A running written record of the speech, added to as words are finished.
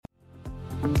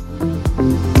How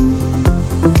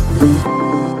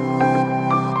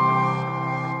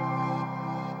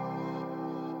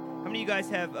many of you guys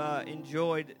have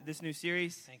enjoyed this new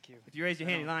series? Thank you. If you raise your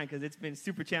hand, you're lying, because it's been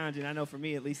super challenging. I know for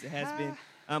me, at least, it has been.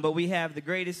 But we have the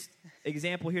greatest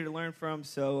example here to learn from,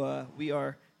 so we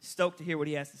are stoked to hear what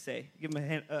he has to say. Give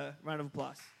him a round of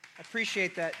applause. I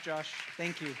appreciate that, Josh.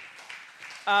 Thank you.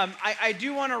 I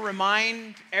do want to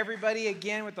remind everybody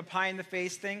again with the pie in the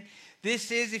face thing.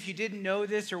 This is, if you didn't know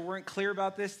this or weren't clear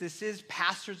about this, this is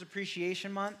Pastor's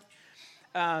Appreciation Month.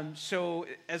 So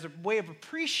as a way of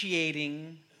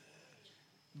appreciating,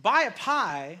 buy a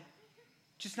pie,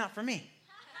 just not for me.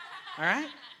 All right?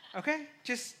 Okay?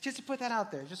 Just to put that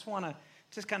out there. Just want to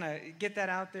just kind of get that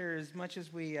out there as much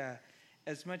as we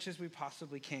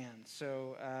possibly can.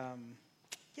 So,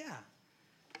 yeah.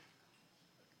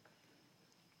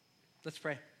 Let's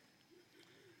pray.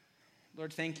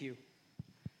 Lord, thank you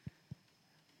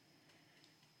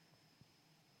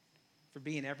for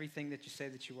being everything that you say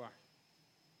that you are.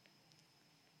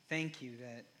 Thank you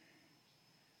that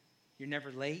you're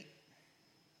never late,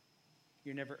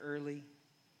 you're never early,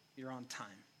 you're on time.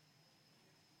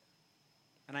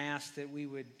 And I ask that we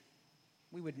would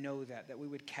know that we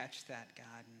would catch that,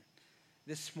 God. And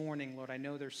this morning, Lord, I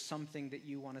know there's something that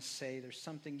you want to say, there's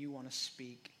something you want to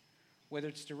speak, whether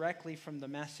it's directly from the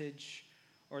message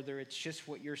or whether it's just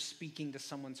what you're speaking to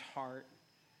someone's heart.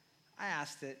 I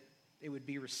ask that it would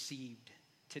be received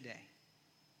today.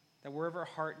 That wherever a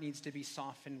heart needs to be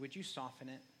softened, would you soften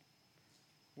it?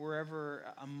 Wherever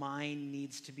a mind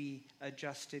needs to be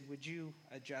adjusted, would you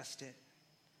adjust it?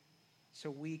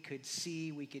 So we could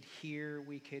see, we could hear,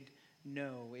 we could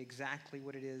know exactly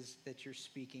what it is that you're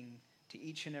speaking to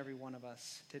each and every one of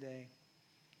us today.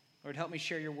 Lord, help me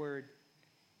share your word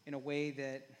in a way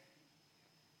that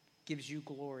gives you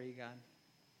glory, God,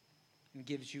 and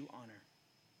gives you honor.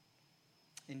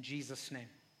 In Jesus' name,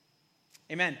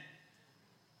 amen.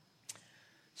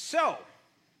 So,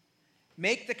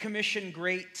 make the commission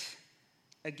great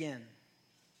again.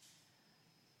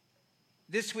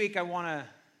 This week I want to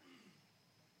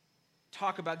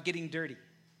talk about getting dirty.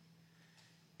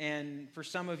 And for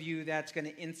some of you, that's going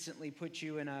to instantly put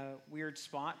you in a weird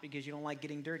spot because you don't like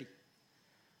getting dirty.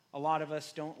 A lot of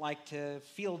us don't like to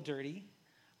feel dirty.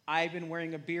 I've been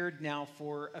wearing a beard now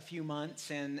for a few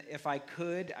months, and if I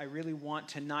could, I really want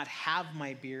to not have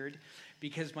my beard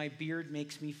because my beard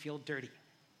makes me feel dirty.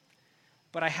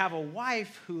 But I have a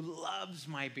wife who loves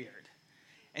my beard.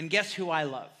 And guess who I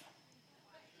love?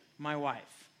 My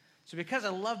wife. So because I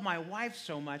love my wife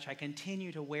so much, I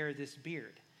continue to wear this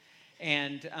beard.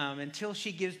 And until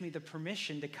she gives me the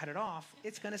permission to cut it off,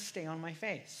 it's going to stay on my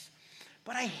face.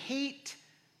 But I hate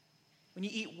when you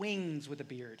eat wings with a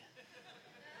beard.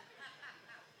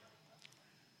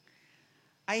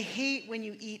 I hate when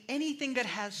you eat anything that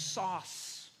has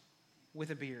sauce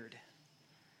with a beard.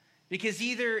 Because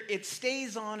either it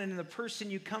stays on and the person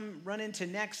you run into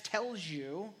next tells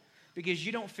you because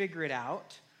you don't figure it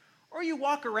out, or you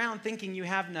walk around thinking you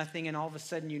have nothing and all of a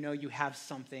sudden you know you have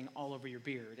something all over your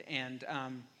beard. And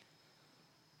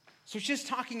so it's just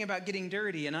talking about getting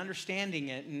dirty and understanding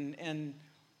it. And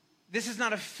this is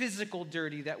not a physical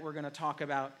dirty that we're going to talk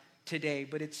about today,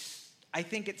 but I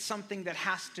think it's something that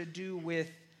has to do with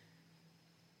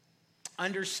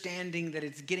understanding that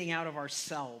it's getting out of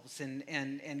ourselves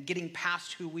and getting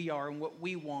past who we are and what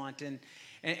we want and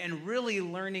really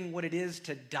learning what it is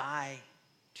to die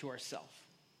to ourselves.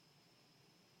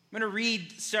 I'm going to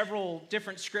read several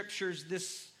different scriptures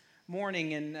this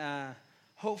morning, and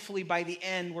hopefully by the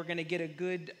end we're going to get a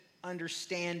good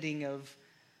understanding of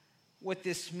what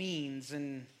this means.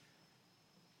 And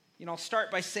I'll start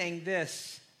by saying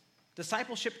this: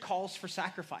 discipleship calls for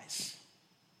sacrifice.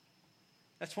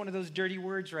 That's one of those dirty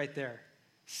words right there.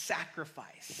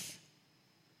 Sacrifice.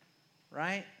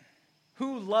 Right?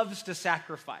 Who loves to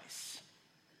sacrifice?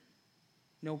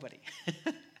 Nobody.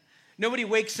 Nobody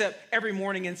wakes up every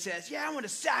morning and says, yeah, I want to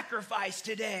sacrifice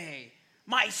today.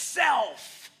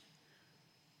 Myself.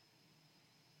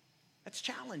 That's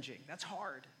challenging. That's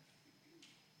hard.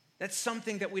 That's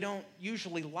something that we don't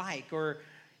usually like. Or,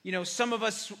 some of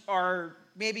us are,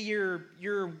 maybe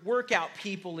you're workout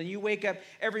people and you wake up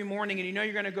every morning and you know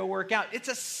you're going to go work out. It's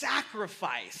a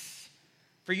sacrifice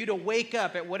for you to wake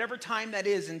up at whatever time that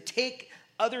is and take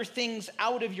other things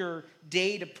out of your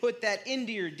day to put that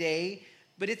into your day,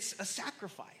 but it's a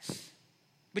sacrifice.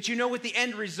 But with the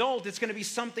end result, it's going to be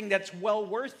something that's well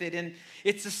worth it. And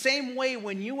it's the same way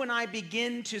when you and I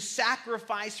begin to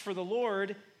sacrifice for the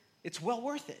Lord, it's well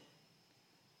worth it.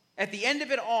 At the end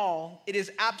of it all, it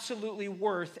is absolutely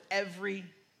worth every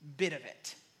bit of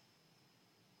it.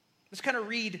 Let's kind of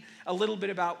read a little bit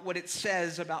about what it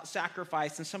says about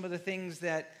sacrifice and some of the things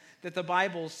that the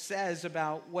Bible says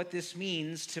about what this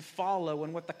means to follow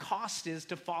and what the cost is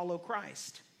to follow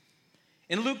Christ.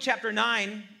 In Luke chapter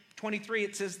 9:23,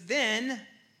 it says, "Then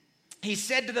he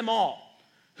said to them all,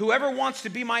 'Whoever wants to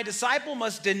be my disciple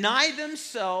must deny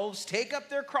themselves, take up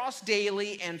their cross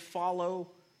daily, and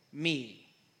follow me.'"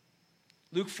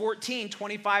 Luke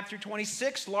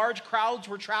 14:25-26, large crowds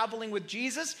were traveling with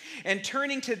Jesus, and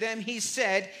turning to them, he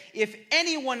said, "If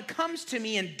anyone comes to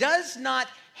me and does not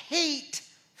hate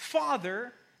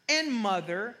father and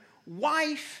mother,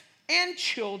 wife and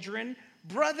children,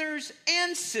 brothers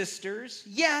and sisters,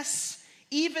 yes,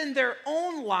 even their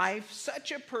own life,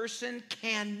 such a person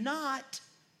cannot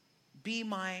be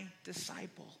my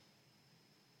disciple."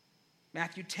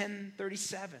 Matthew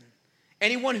 10:37.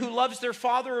 "Anyone who loves their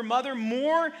father or mother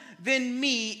more than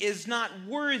me is not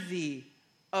worthy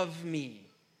of me.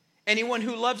 Anyone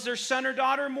who loves their son or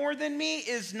daughter more than me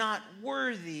is not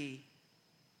worthy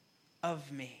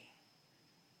of me."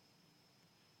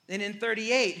 And in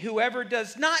 38, "Whoever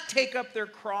does not take up their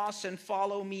cross and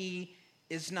follow me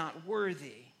is not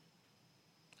worthy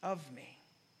of me."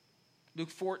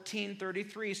 Luke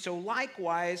 14:33, "So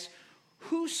likewise,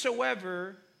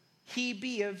 whosoever he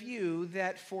be of you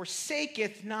that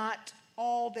forsaketh not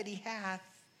all that he hath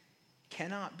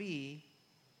cannot be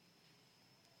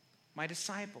my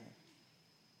disciple."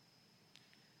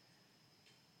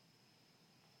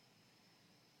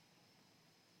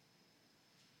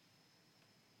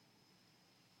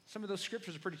 Some of those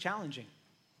scriptures are pretty challenging.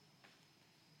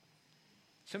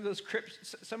 Some of those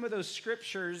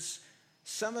scriptures,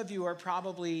 some of you are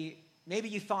probably, maybe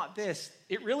you thought this,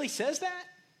 it really says that?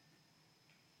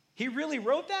 He really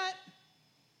wrote that?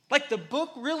 Like the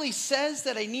book really says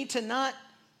that I need to not,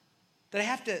 that I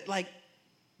have to like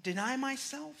deny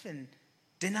myself and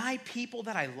deny people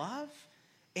that I love?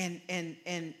 And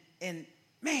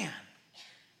man,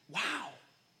 wow.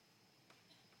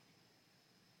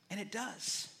 And it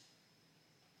does.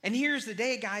 And here's the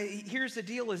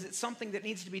deal is it's something that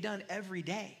needs to be done every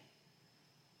day.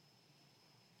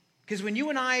 Because when you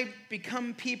and I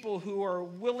become people who are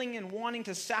willing and wanting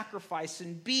to sacrifice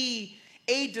and be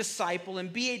a disciple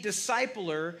and be a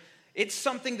discipler, it's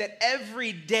something that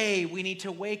every day we need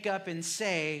to wake up and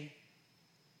say,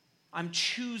 I'm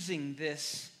choosing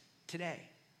this today.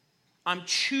 I'm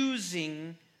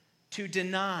choosing to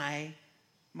deny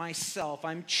myself.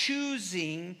 I'm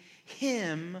choosing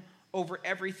him over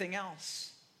everything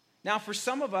else. Now, for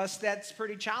some of us, that's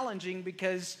pretty challenging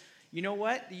because you know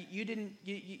what? You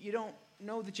don't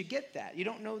know that you get that. You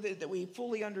don't know that we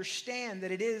fully understand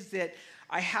that it is that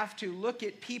I have to look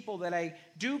at people that I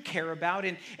do care about.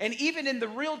 And even in the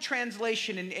real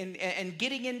translation and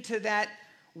getting into that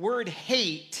word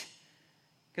hate,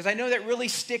 because I know that really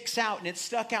sticks out, and it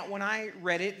stuck out when I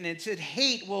read it, and it said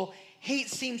hate. Well, hate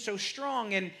seems so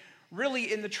strong, and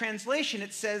really in the translation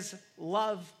it says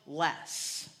love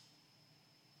less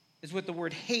is what the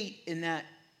word hate in that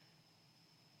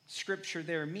scripture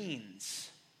there means.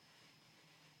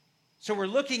 So we're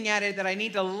looking at it that I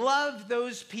need to love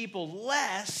those people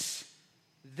less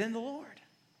than the Lord.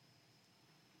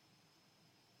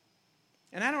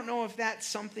 And I don't know if that's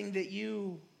something that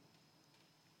you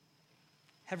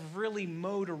have really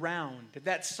mowed around, if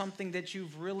that's something that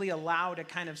you've really allowed to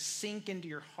kind of sink into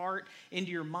your heart,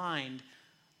 into your mind,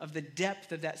 of the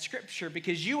depth of that scripture,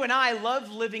 because you and I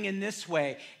love living in this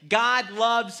way. God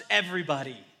loves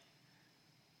everybody.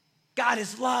 God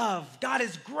is love. God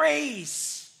is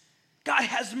grace. God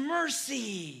has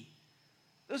mercy.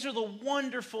 Those are the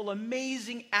wonderful,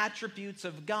 amazing attributes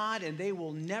of God, and they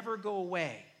will never go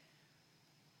away.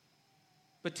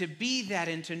 But to be that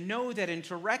and to know that and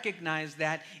to recognize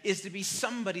that is to be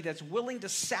somebody that's willing to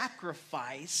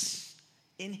sacrifice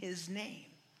in his name.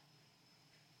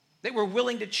 That we're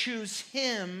willing to choose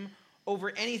him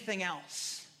over anything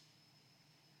else.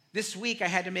 This week I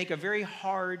had to make a very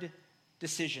hard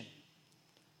decision.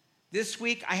 This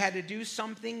week I had to do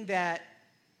something that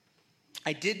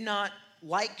I did not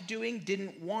like doing,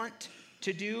 didn't want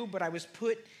to do, but I was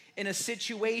put in a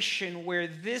situation where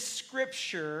this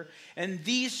scripture and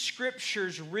these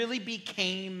scriptures really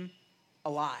became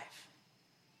alive.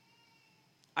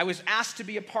 I was asked to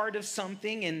be a part of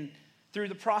something, and through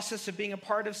the process of being a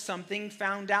part of something,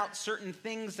 found out certain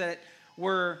things that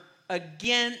were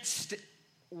against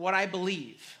what I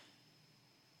believe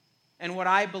and what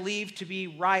I believe to be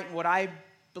right and what I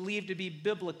believe to be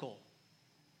biblical.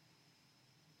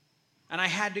 And I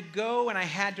had to go and I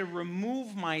had to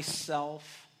remove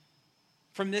myself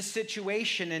from this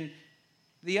situation. And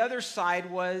the other side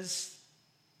was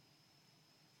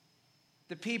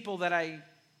the people that I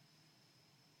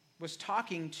was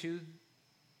talking to,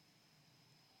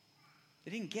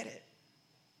 they didn't get it.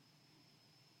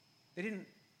 They didn't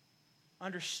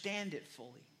understand it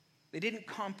fully. They didn't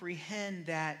comprehend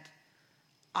that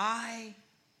I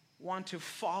want to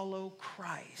follow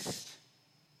Christ.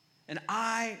 And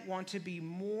I want to be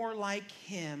more like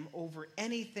him over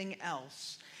anything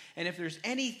else. And if there's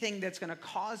anything that's going to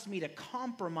cause me to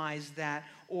compromise that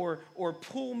or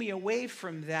pull me away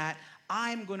from that,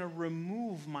 I'm going to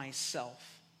remove myself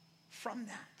from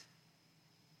that.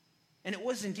 And it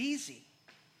wasn't easy.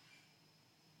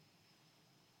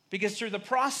 Because through the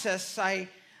process, I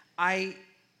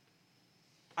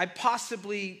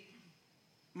possibly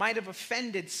might have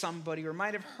offended somebody or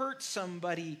might have hurt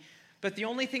somebody, but the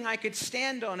only thing I could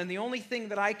stand on and the only thing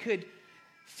that I could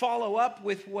follow up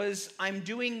with was, I'm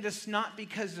doing this not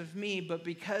because of me, but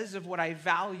because of what I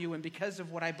value and because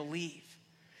of what I believe.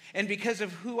 And because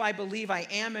of who I believe I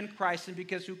am in Christ and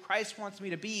because who Christ wants me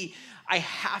to be, I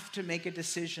have to make a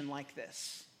decision like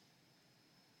this.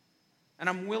 And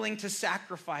I'm willing to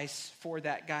sacrifice for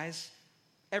that, guys.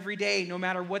 Every day, no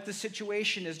matter what the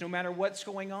situation is, no matter what's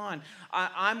going on,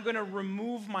 I'm going to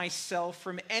remove myself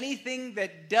from anything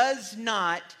that does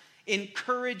not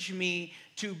encourage me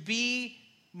to be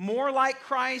more like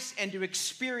Christ and to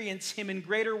experience him in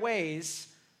greater ways.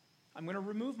 I'm going to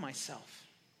remove myself.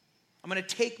 I'm going to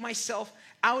take myself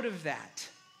out of that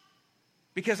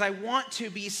because I want to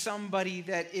be somebody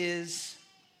that is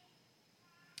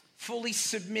fully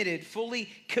submitted, fully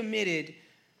committed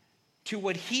to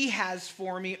what he has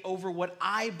for me over what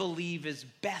I believe is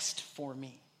best for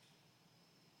me.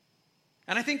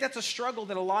 And I think that's a struggle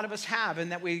that a lot of us have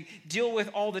and that we deal with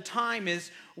all the time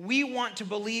is we want to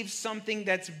believe something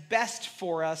that's best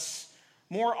for us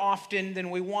more often than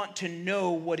we want to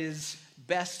know what is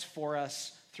best for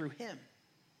us through him.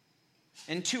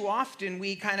 And too often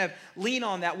we kind of lean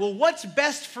on that. Well, what's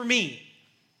best for me?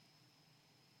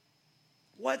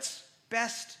 What's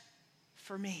best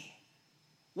for me?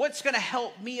 What's going to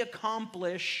help me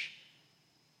accomplish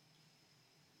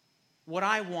what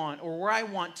I want or where I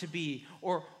want to be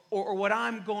or what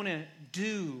I'm going to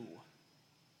do?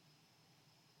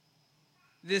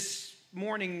 This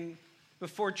morning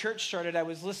before church started, I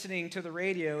was listening to the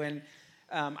radio and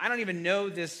I don't even know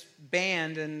this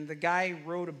band, and the guy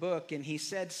wrote a book and he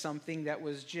said something that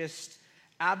was just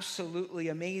absolutely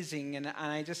amazing, and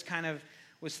I just kind of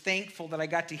was thankful that I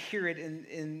got to hear it,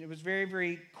 and it was very,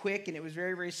 very quick and it was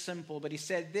very, very simple. But he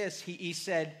said this, he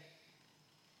said,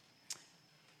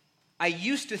 I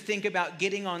used to think about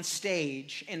getting on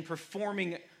stage and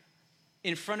performing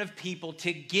in front of people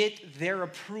to get their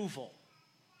approval.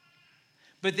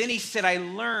 But then he said, I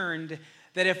learned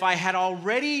that if I had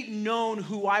already known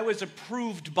who I was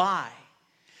approved by,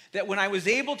 that when I was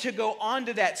able to go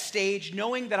onto that stage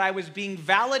knowing that I was being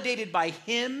validated by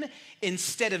him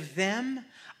instead of them,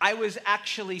 I was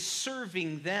actually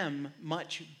serving them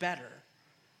much better.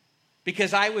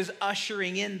 Because I was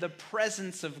ushering in the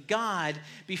presence of God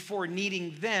before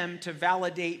needing them to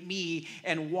validate me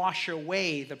and wash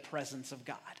away the presence of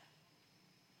God.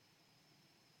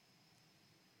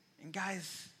 And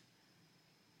guys,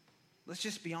 let's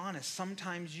just be honest.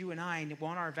 Sometimes you and I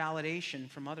want our validation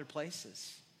from other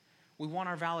places. We want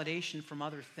our validation from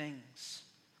other things.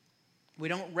 We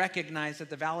don't recognize that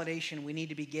the validation we need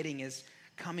to be getting is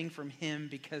coming from him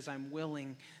because I'm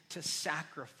willing to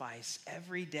sacrifice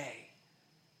every day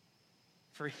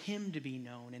for him to be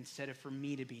known instead of for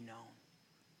me to be known.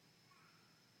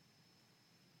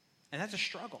 And that's a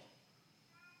struggle.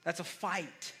 That's a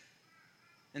fight.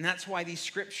 And that's why these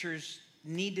scriptures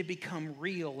need to become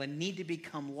real and need to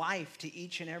become life to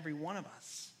each and every one of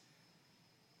us.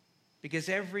 Because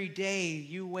every day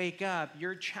you wake up,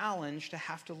 you're challenged to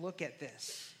have to look at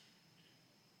this.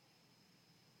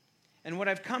 And what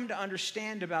I've come to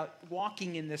understand about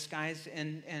walking in this, guys,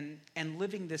 and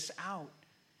living this out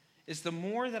is the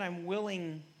more that I'm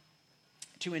willing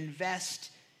to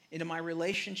invest into my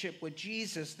relationship with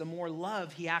Jesus, the more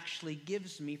love he actually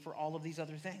gives me for all of these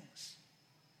other things.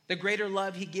 The greater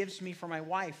love he gives me for my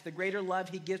wife, the greater love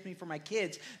he gives me for my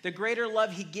kids, the greater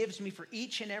love he gives me for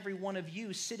each and every one of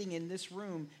you sitting in this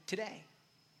room today.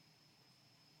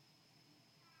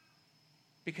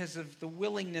 Because of the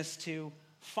willingness to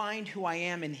find who I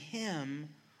am in him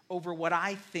over what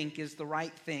I think is the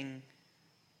right thing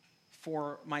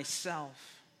for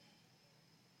myself.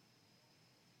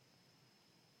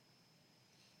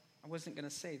 I wasn't going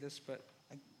to say this, but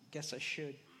I guess I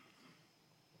should.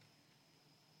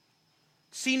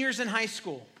 Seniors in high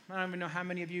school. I don't even know how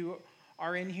many of you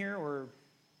are in here or...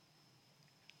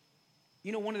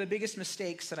 You know, one of the biggest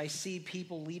mistakes that I see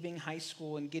people leaving high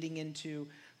school and getting into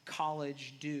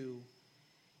college do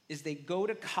is they go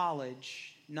to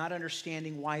college not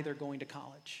understanding why they're going to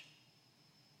college.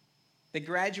 They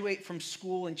graduate from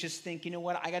school and just think, you know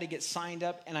what, I got to get signed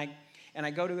up and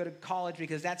I go to college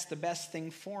because that's the best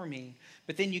thing for me.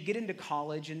 But then you get into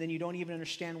college and then you don't even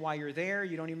understand why you're there.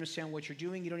 You don't even understand what you're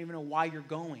doing. You don't even know why you're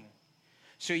going.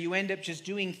 So you end up just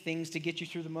doing things to get you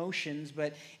through the motions.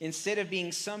 But instead of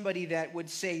being somebody that would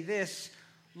say this,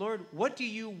 Lord, what do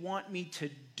you want me to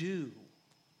do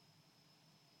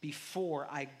before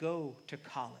I go to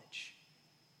college?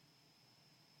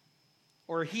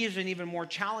 Or here's an even more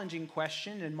challenging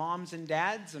question, and moms and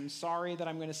dads, I'm sorry that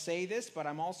I'm going to say this, but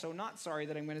I'm also not sorry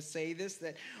that I'm going to say this,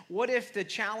 that what if the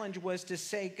challenge was to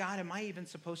say, God, am I even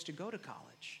supposed to go to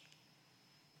college?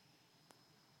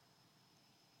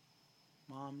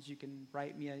 Moms, you can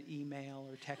write me an email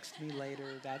or text me later.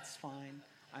 That's fine.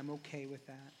 I'm okay with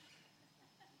that.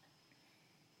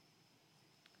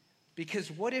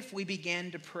 Because what if we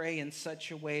began to pray in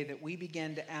such a way that we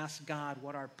began to ask God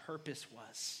what our purpose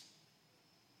was?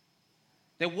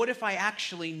 That what if I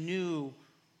actually knew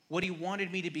what he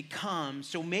wanted me to become,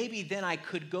 so maybe then I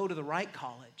could go to the right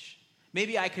college.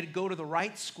 Maybe I could go to the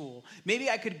right school. Maybe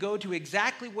I could go to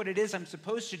exactly what it is I'm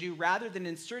supposed to do rather than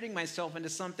inserting myself into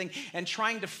something and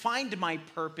trying to find my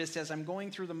purpose as I'm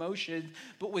going through the motions.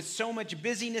 But with so much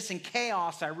busyness and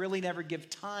chaos, I really never give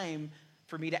time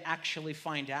for me to actually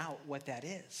find out what that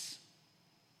is.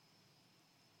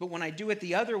 But when I do it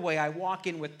the other way, I walk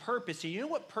in with purpose. And you know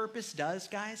what purpose does,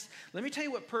 guys? Let me tell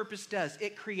you what purpose does.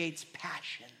 It creates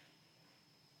passion.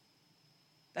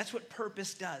 That's what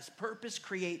purpose does. Purpose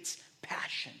creates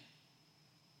passion.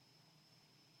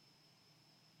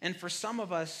 And for some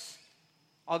of us,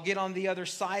 I'll get on the other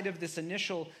side of this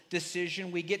initial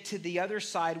decision. We get to the other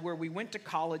side where we went to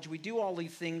college, we do all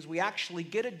these things, we actually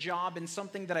get a job in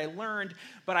something that I learned,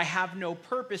 but I have no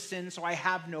purpose in, so I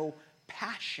have no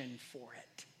passion for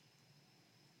it.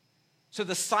 So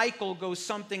the cycle goes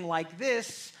something like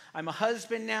this. I'm a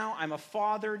husband now. I'm a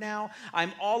father now.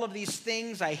 I'm all of these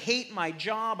things. I hate my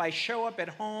job. I show up at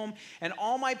home, and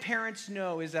all my parents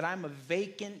know is that I'm a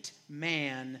vacant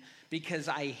man because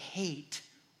I hate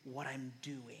what I'm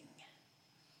doing.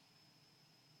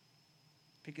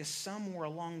 Because somewhere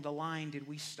along the line, did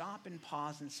we stop and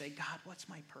pause and say, God, what's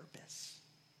my purpose?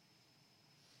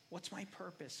 What's my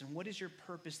purpose? And what is your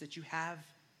purpose that you have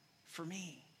for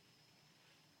me?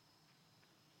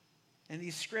 And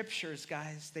these scriptures,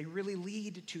 guys, they really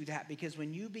lead to that, because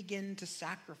when you begin to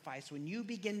sacrifice, when you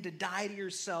begin to die to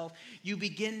yourself, you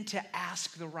begin to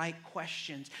ask the right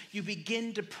questions. You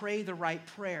begin to pray the right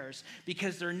prayers,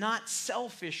 because they're not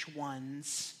selfish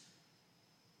ones,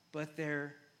 but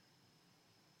they're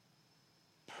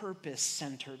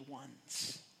purpose-centered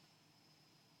ones.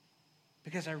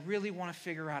 Because I really want to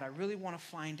figure out, I really want to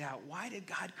find out, why did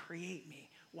God create me?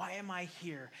 Why am I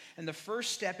here? And the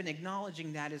first step in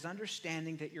acknowledging that is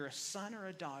understanding that you're a son or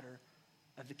a daughter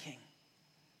of the King.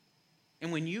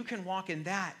 And when you can walk in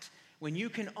that, when you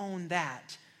can own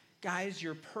that, guys,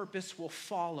 your purpose will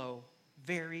follow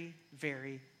very,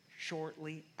 very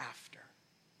shortly after.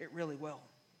 It really will.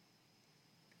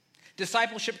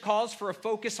 Discipleship calls for a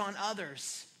focus on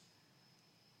others.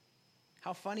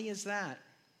 How funny is that?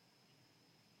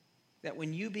 That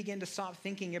when you begin to stop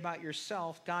thinking about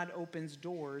yourself, God opens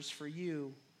doors for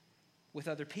you with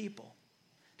other people.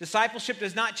 Discipleship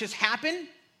does not just happen.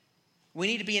 We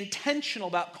need to be intentional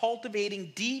about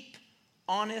cultivating deep,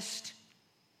 honest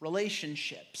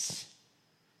relationships.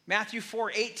 Matthew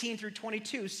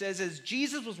 4:18-22 says, as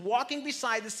Jesus was walking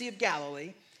beside the Sea of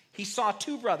Galilee, he saw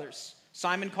two brothers,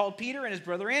 Simon called Peter and his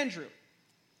brother Andrew.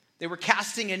 They were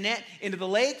casting a net into the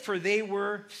lake, for they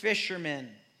were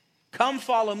fishermen. Come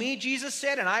follow me, Jesus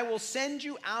said, and I will send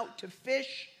you out to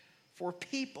fish for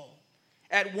people.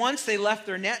 At once they left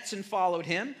their nets and followed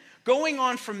him. Going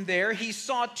on from there, he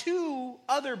saw two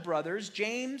other brothers,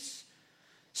 James,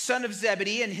 son of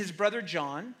Zebedee, and his brother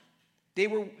John. They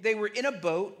were in a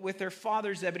boat with their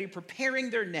father Zebedee, preparing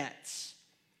their nets.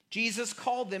 Jesus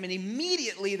called them, and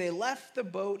immediately they left the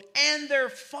boat and their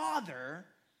father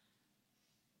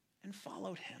and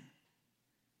followed him.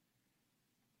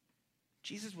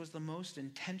 Jesus was the most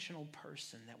intentional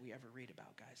person that we ever read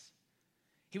about, guys.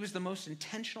 He was the most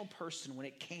intentional person when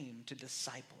it came to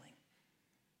discipling.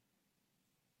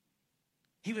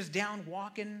 He was down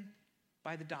walking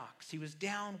by the docks. He was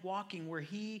down walking where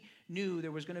he knew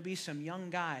there was going to be some young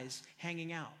guys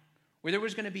hanging out, where there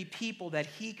was going to be people that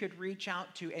he could reach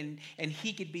out to and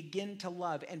he could begin to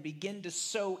love and begin to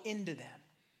sow into them.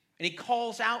 And he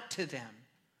calls out to them,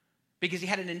 because he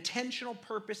had an intentional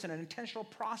purpose and an intentional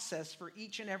process for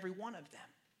each and every one of them.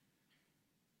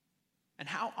 And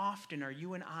how often are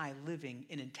you and I living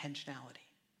in intentionality?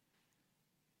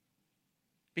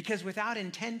 Because without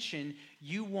intention,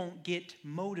 you won't get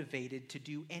motivated to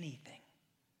do anything.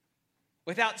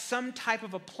 Without some type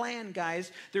of a plan,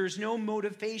 guys, there's no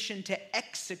motivation to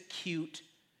execute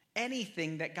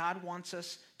anything that God wants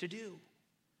us to do.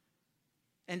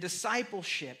 And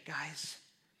discipleship, guys,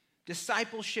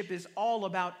 discipleship is all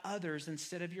about others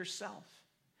instead of yourself.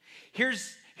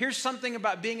 Here's something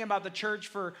about being about the church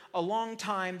for a long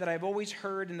time that I've always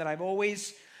heard and that I've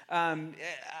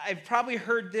probably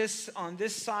heard this on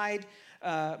this side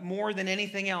more than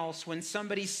anything else when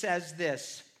somebody says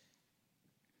this: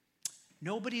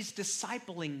 nobody's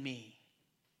discipling me.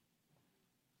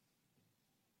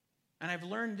 And I've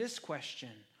learned this question: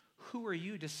 who are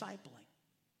you discipling?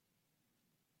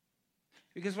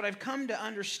 Because what I've come to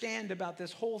understand about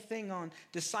this whole thing on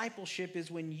discipleship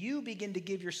is when you begin to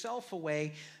give yourself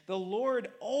away, the Lord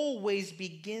always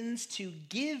begins to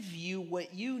give you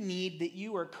what you need that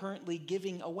you are currently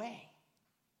giving away.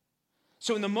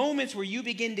 So in the moments where you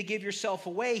begin to give yourself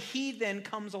away, He then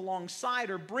comes alongside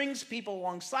or brings people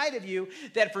alongside of you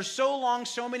that for so long,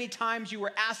 so many times you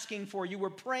were asking for, you were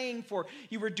praying for,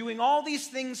 you were doing all these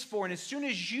things for. And as soon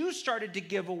as you started to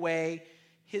give away,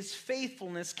 His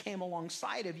faithfulness came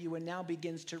alongside of you and now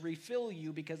begins to refill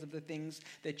you because of the things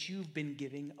that you've been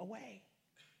giving away.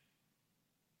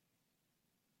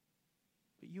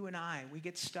 But you and I, we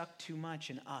get stuck too much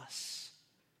in us.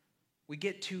 We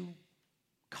get too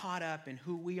caught up in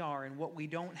who we are and what we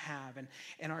don't have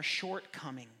and our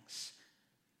shortcomings.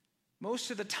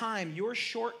 Most of the time, your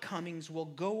shortcomings will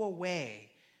go away,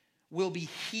 will be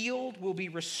healed, will be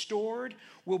restored,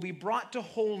 will be brought to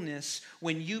wholeness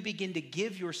when you begin to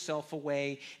give yourself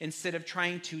away instead of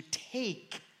trying to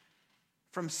take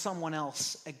from someone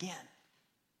else again.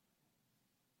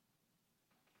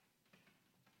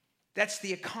 That's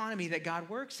the economy that God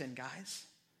works in, guys.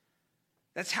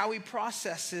 That's how He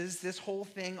processes this whole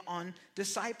thing on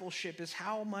discipleship, is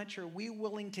how much are we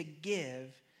willing to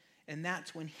give, and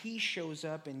that's when He shows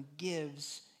up and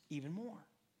gives even more.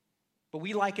 But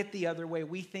we like it the other way.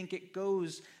 We think it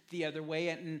goes the other way.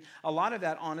 And a lot of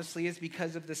that, honestly, is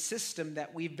because of the system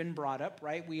that we've been brought up,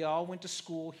 right? We all went to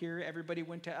school here. Everybody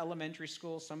went to elementary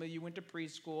school. Some of you went to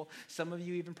preschool. Some of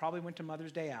you even probably went to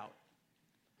Mother's Day out.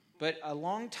 But a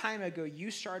long time ago,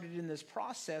 you started in this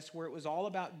process where it was all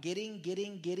about getting.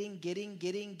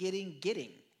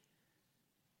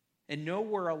 And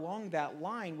nowhere along that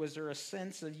line was there a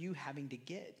sense of you having to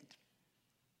get.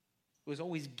 It was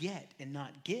always get and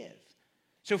not give.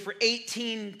 So for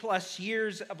 18 plus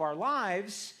years of our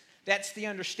lives, that's the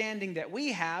understanding that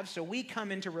we have. So we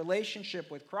come into relationship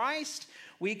with Christ.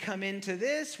 We come into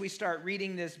this. We start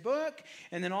reading this book.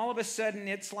 And then all of a sudden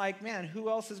it's like, man, who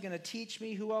else is going to teach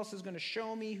me? Who else is going to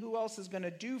show me? Who else is going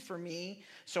to do for me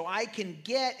so I can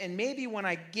get? And maybe when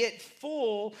I get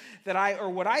full, or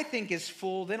what I think is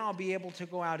full, then I'll be able to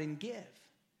go out and give.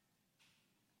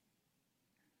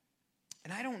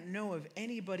 And I don't know of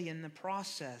anybody in the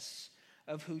process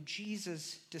of who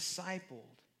Jesus discipled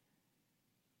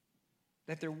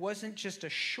that there wasn't just a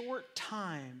short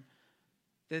time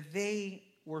that they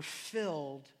were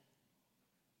filled,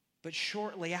 but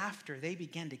shortly after they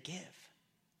began to give.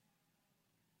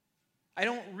 I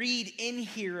don't read in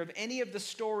here of any of the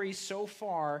stories so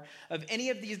far of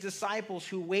any of these disciples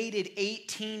who waited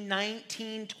 18,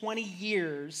 19, 20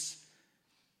 years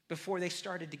before they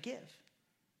started to give.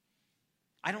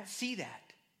 I don't see that.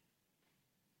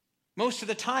 Most of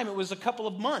the time it was a couple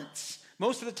of months.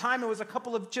 Most of the time it was a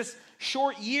couple of just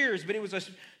short years, but it was a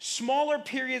smaller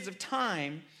periods of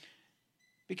time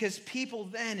because people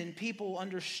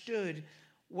understood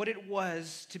what it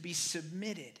was to be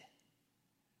submitted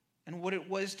and what it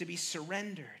was to be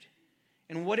surrendered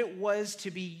and what it was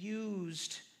to be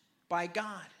used by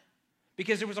God.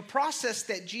 Because there was a process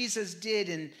that Jesus did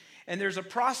and there's a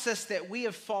process that we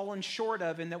have fallen short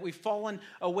of and that we've fallen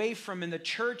away from. And the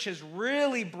church has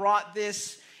really brought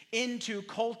this into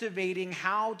cultivating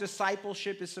how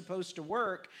discipleship is supposed to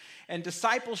work. And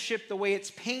discipleship, the way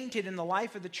it's painted in the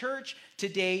life of the church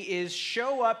today, is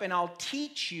show up and I'll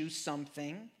teach you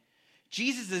something.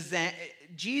 Jesus'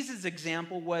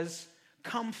 example was,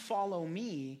 come follow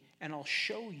me and I'll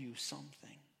show you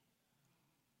something.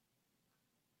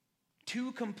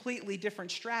 Two completely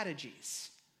different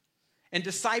strategies. And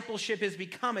discipleship has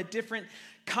become a different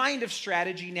kind of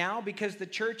strategy now because the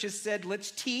church has said,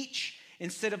 let's teach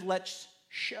instead of let's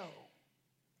show.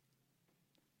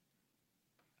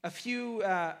 A few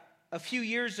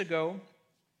years ago,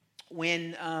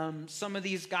 when some of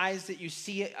these guys that you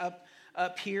see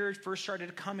up here first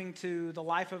started coming to the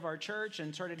life of our church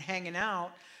and started hanging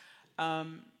out,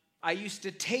 I used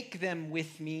to take them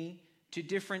with me to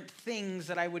different things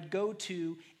that I would go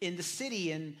to in the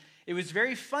city. And it was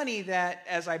very funny that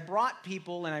as I brought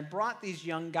people and I brought these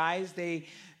young guys, they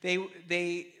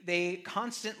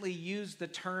constantly used the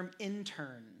term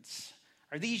interns.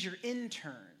 Are these your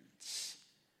interns?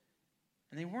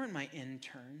 And they weren't my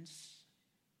interns.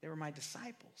 They were my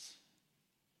disciples.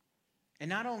 And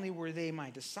not only were they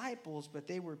my disciples, but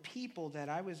they were people that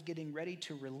I was getting ready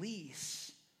to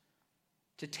release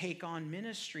to take on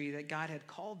ministry that God had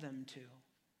called them to.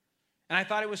 And I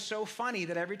thought it was so funny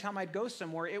that every time I'd go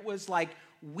somewhere, it was like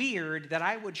weird that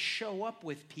I would show up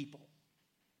with people.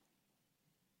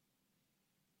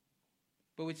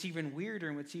 But what's even weirder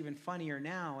and what's even funnier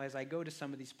now, as I go to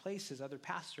some of these places, other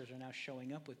pastors are now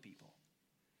showing up with people.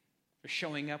 They're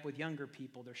showing up with younger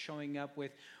people. They're showing up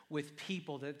with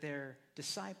people that they're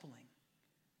discipling.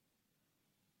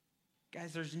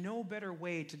 Guys, there's no better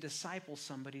way to disciple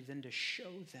somebody than to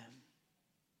show them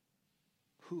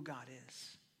who God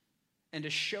is and to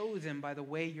show them by the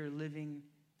way you're living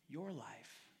your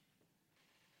life.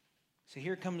 So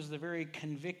here comes the very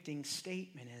convicting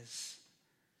statement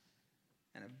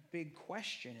and a big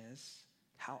question is,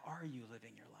 how are you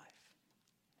living your life?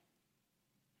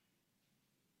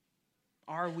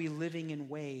 Are we living in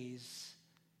ways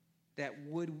that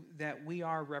we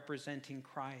are representing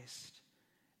Christ?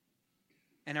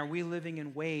 And are we living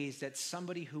in ways that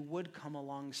somebody who would come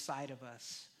alongside of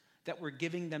us, that we're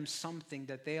giving them something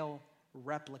that they'll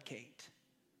replicate,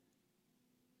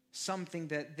 something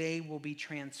that they will be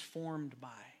transformed by?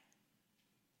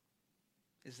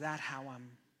 Is that how I'm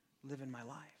living my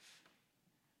life?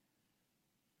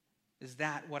 Is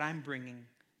that what I'm bringing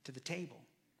to the table?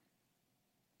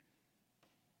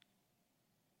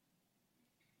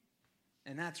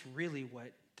 And that's really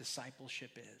what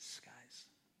discipleship is, guys.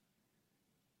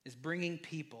 Is bringing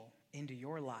people into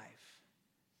your life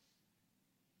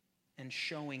and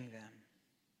showing them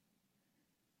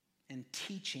and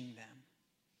teaching them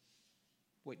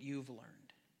what you've learned.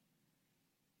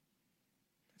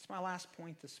 That's my last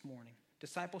point this morning.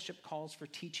 Discipleship calls for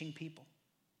teaching people.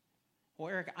 Well,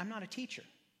 Eric, I'm not a teacher.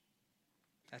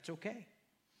 That's okay.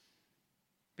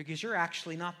 Because you're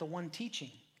actually not the one teaching.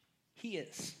 He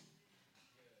is.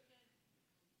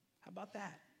 How about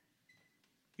that?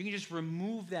 You can just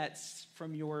remove that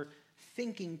from your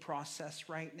thinking process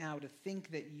right now to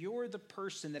think that you're the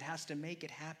person that has to make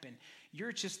it happen.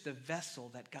 You're just the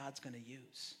vessel that God's going to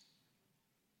use.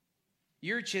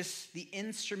 You're just the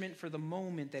instrument for the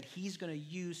moment that He's going to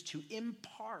use to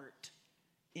impart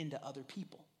into other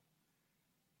people.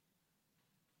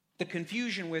 The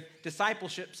confusion with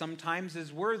discipleship sometimes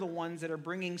is we're the ones that are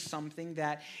bringing something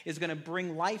that is going to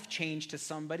bring life change to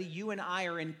somebody. You and I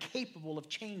are incapable of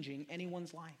changing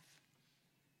anyone's life.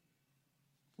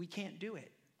 We can't do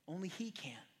it. Only He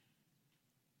can.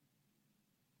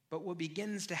 But what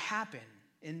begins to happen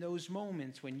in those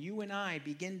moments when you and I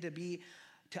begin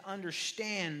to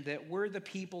understand that we're the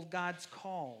people God's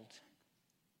called,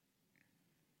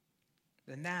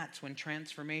 then that's when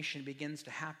transformation begins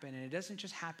to happen. And it doesn't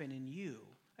just happen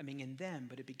in them,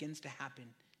 but it begins to happen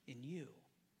in you.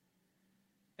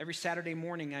 Every Saturday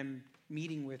morning, I'm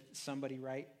meeting with somebody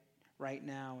right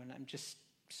now, and I'm just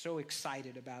so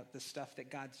excited about the stuff that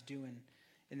God's doing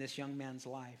in this young man's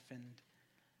life. And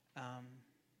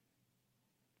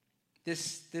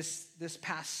this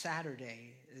past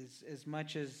Saturday, as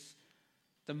much as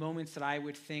the moments that I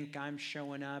would think I'm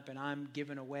showing up and I'm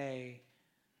giving away,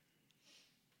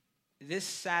 this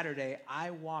Saturday, I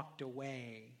walked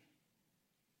away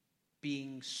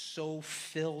being so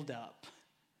filled up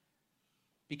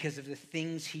because of the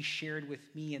things he shared with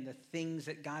me and the things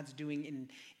that God's doing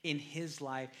in his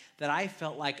life that I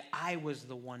felt like I was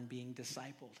the one being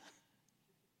discipled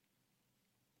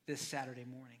this Saturday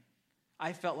morning.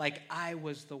 I felt like I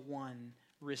was the one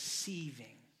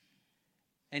receiving.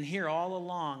 And here all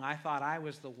along, I thought I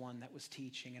was the one that was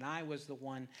teaching, and I was the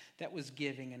one that was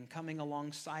giving, and coming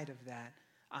alongside of that,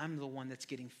 I'm the one that's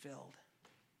getting filled.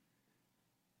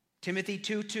 Timothy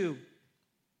 2:2.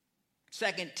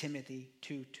 2 Timothy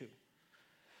 2:2.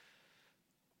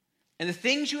 And the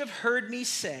things you have heard me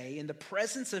say in the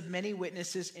presence of many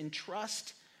witnesses,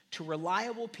 entrust to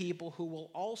reliable people who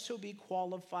will also be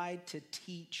qualified to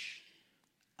teach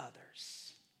others.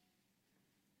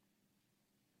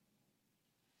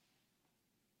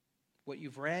 What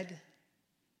you've read,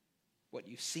 what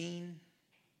you've seen,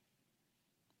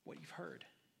 what you've heard.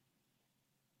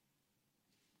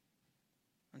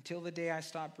 Until the day I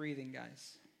stop breathing,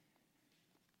 guys,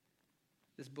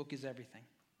 this book is everything.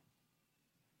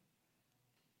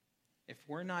 If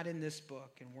we're not in this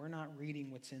book and we're not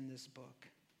reading what's in this book,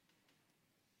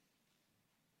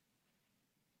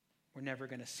 we're we're never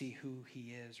going to see who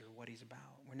he is or what he's about.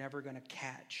 We're never going to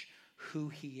catch who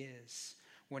he is.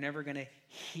 We're never going to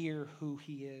hear who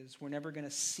he is. We're never going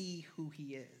to see who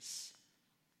he is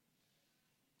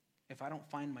if I don't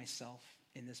find myself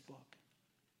in this book.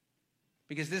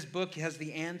 Because this book has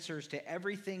the answers to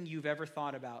everything you've ever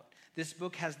thought about. This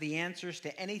book has the answers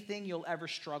to anything you'll ever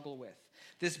struggle with.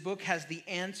 This book has the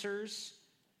answers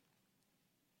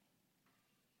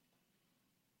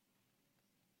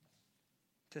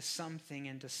to something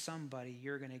and to somebody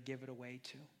you're going to give it away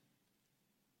to.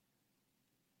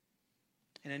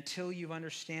 And until you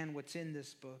understand what's in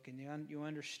this book and you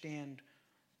understand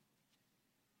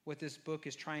what this book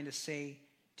is trying to say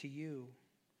to you,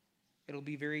 it'll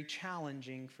be very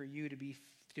challenging for you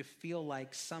to feel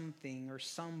like something or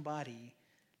somebody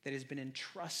that has been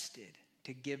entrusted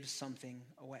to give something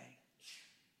away.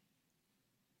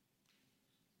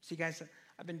 See, guys,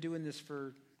 I've been doing this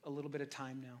for a little bit of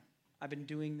time now. I've been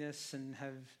doing this and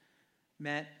have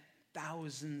met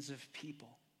thousands of people.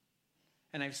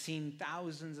 And I've seen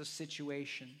thousands of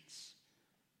situations.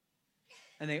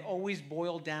 And they always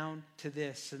boil down to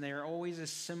this. And they are always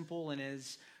as simple and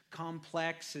as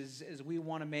complex as we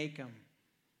want to make them.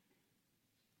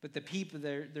 But the people,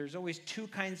 there's always two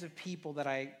kinds of people that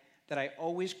I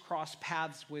always cross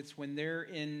paths with when they're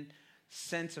in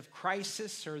sense of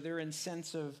crisis or they're in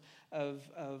sense of a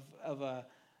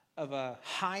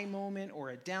high moment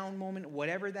or a down moment,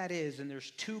 whatever that is. And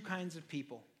there's two kinds of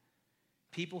people.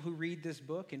 People who read this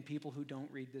book and people who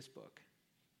don't read this book.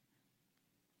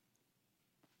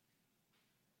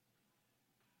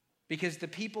 Because the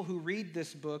people who read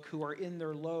this book, who are in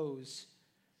their lows,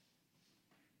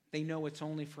 they know it's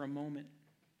only for a moment.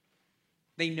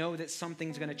 They know that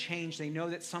something's going to change. They know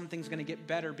that something's going to get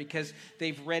better because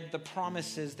they've read the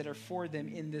promises that are for them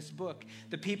in this book.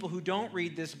 The people who don't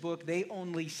read this book, they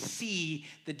only see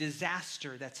the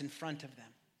disaster that's in front of them.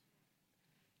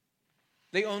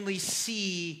 They only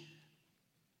see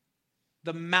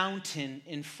the mountain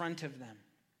in front of them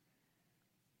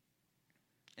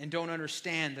and don't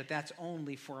understand that that's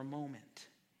only for a moment.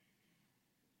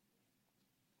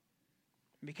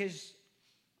 Because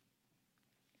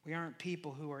we aren't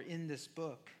people who are in this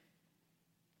book,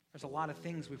 there's a lot of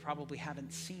things we probably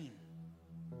haven't seen.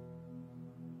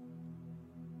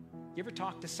 You ever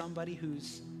talk to somebody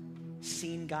who's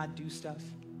seen God do stuff?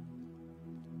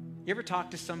 You ever talk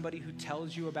to somebody who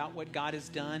tells you about what God has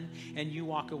done and you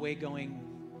walk away going,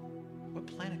 what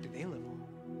planet do they live on?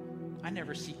 I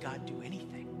never see God do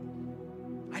anything.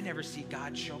 I never see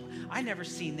God show up. I never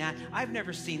seen that. I've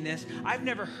never seen this. I've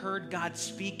never heard God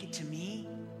speak to me.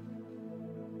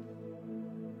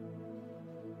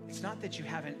 It's not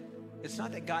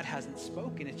that God hasn't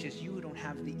spoken. It's just you don't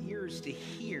have the ears to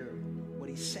hear what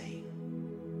he's saying.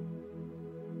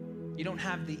 You don't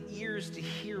have the ears to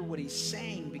hear what he's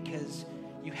saying because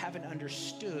you haven't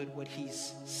understood what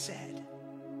he's said.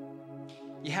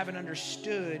 You haven't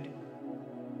understood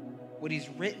what he's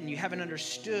written. You haven't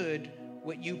understood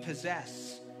what you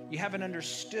possess. You haven't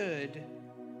understood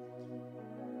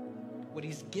what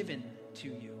he's given to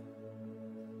you.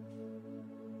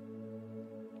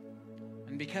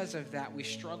 And because of that, we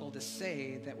struggle to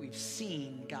say that we've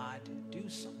seen God do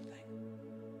something.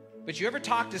 But you ever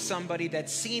talk to somebody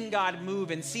that's seen God move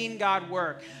and seen God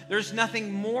work? There's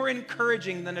nothing more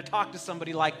encouraging than to talk to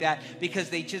somebody like that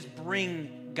because they just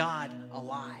bring God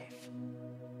alive.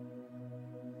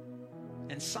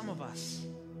 And some of us,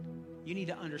 you need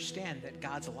to understand that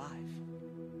God's alive.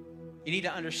 You need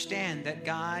to understand that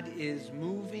God is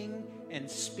moving and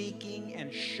speaking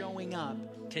and showing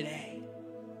up today.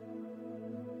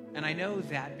 And I know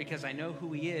that because I know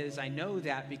who he is. I know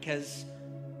that because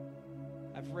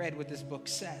I've read what this book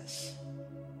says.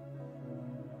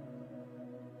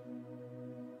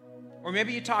 Or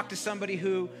maybe you talk to somebody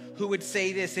who would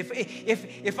say this,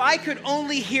 if I could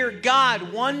only hear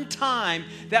God one time,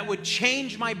 that would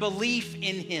change my belief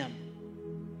in him.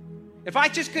 If I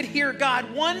just could hear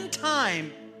God one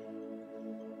time,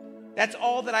 that's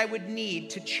all that I would need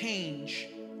to change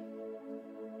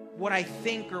what I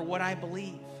think or what I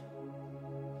believe.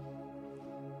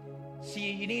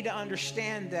 See, you need to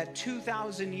understand that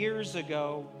 2,000 years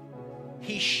ago,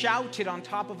 he shouted on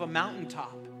top of a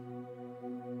mountaintop.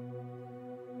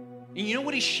 And you know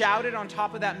what he shouted on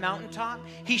top of that mountaintop?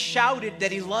 He shouted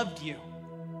that he loved you.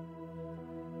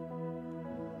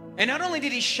 And not only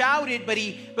did he shout it, but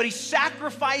he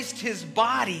sacrificed his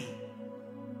body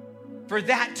for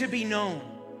that to be known,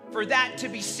 for that to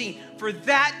be seen, for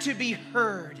that to be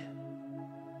heard.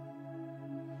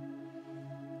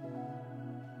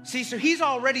 See, so he's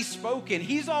already spoken.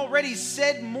 He's already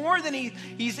said more than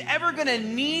he's ever going to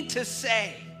need to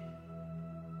say.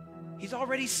 He's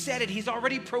already said it. He's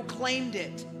already proclaimed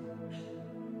it.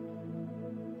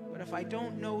 But if I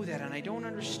don't know that, and I don't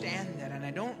understand that, and I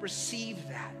don't receive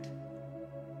that,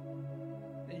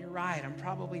 then you're right. I'm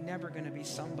probably never going to be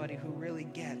somebody who really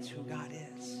gets who God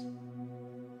is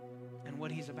and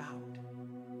what He's about.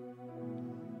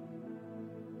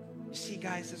 You see,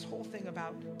 guys, this whole thing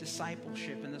about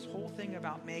discipleship and this whole thing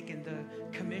about making the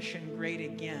commission great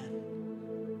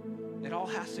again, it all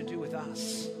has to do with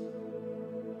us.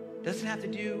 It doesn't have to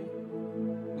do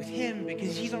with Him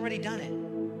because He's already done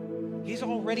it. He's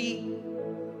already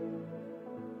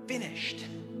finished.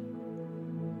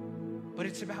 But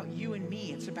it's about you and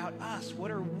me. It's about us.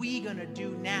 What are we going to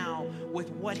do now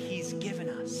with what He's given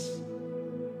us?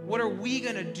 What are we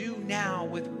going to do now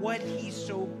with what He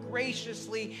so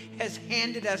graciously has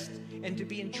handed us and to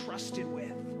be entrusted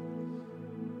with?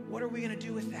 What are we going to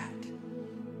do with that?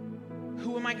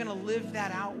 Who am I going to live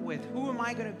that out with? Who am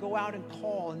I going to go out and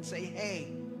call and say,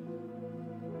 hey,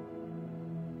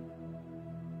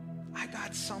 I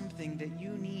got something that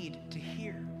you need to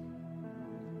hear?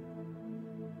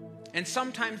 And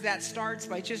sometimes that starts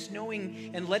by just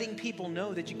knowing and letting people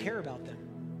know that you care about them.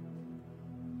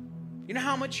 You know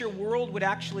how much your world would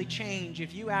actually change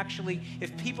if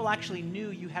people actually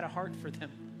knew you had a heart for them,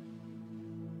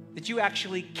 that you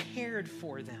actually cared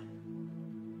for them.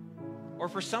 Or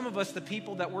for some of us, the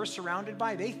people that we're surrounded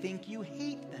by, they think you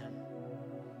hate them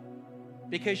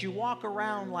because you walk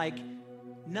around like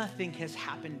nothing has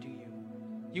happened to you.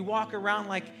 You walk around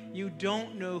like you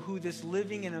don't know who this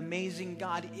living and amazing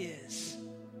God is,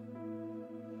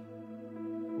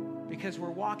 because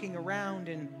we're walking around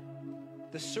in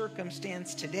the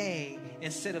circumstance today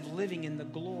instead of living in the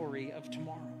glory of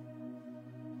tomorrow.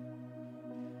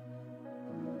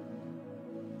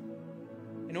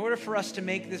 In order for us to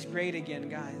make this great again,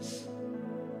 guys,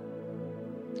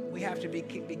 we have to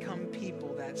become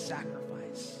people that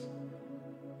sacrifice.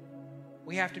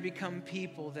 We have to become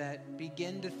people that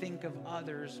begin to think of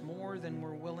others more than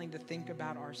we're willing to think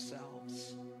about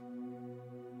ourselves.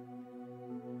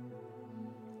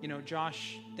 You know,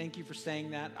 Josh, thank you for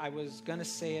saying that. I was going to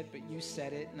say it, but you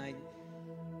said it. And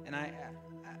I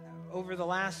over the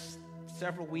last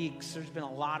several weeks, there's been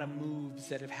a lot of moves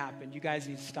that have happened. You guys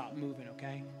need to stop moving,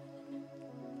 okay?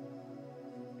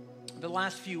 The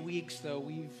last few weeks, though,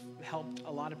 we've helped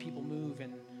a lot of people move.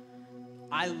 And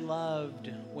I loved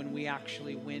when we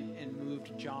actually went and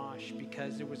moved Josh,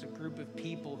 because there was a group of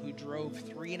people who drove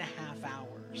 3.5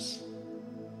 hours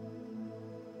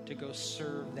to go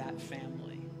serve that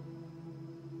family.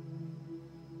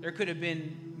 There could have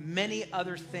been many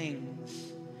other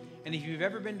things. And if you've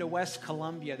ever been to West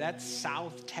Columbia, that's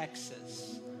South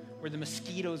Texas, where the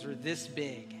mosquitoes are this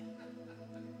big.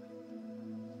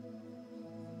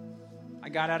 I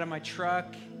got out of my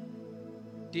truck,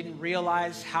 didn't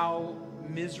realize how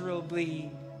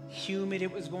miserably humid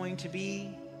it was going to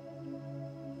be.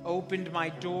 Opened my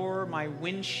door, my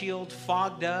windshield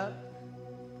fogged up.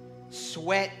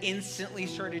 Sweat instantly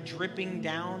started dripping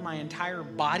down my entire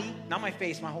body. Not my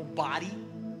face, my whole body.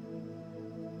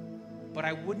 But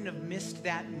I wouldn't have missed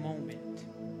that moment.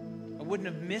 I wouldn't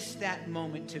have missed that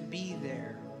moment to be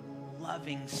there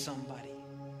loving somebody.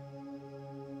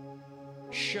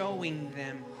 Showing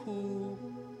them who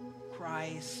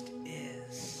Christ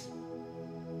is.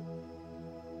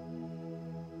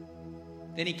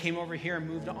 Then he came over here and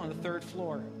moved on the 3rd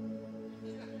floor.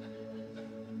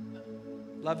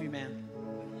 Love you, man.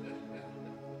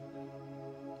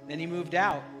 Then he moved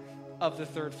out of the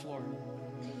 3rd floor.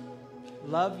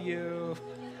 Love you.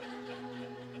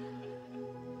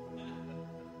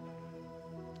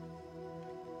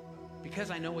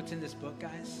 Because I know what's in this book,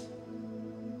 guys,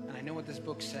 and I know what this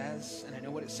book says, and I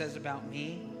know what it says about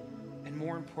me, and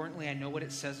more importantly, I know what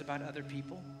it says about other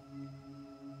people,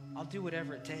 I'll do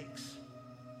whatever it takes.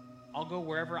 I'll go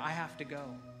wherever I have to go.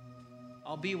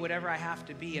 I'll be whatever I have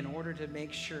to be in order to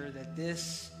make sure that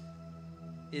this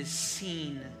is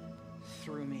seen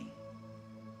through me.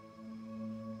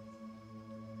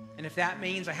 And if that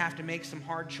means I have to make some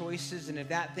hard choices, and if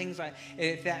that means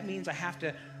I have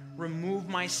to remove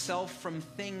myself from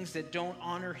things that don't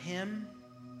honor Him,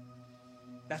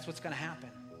 that's what's going to happen.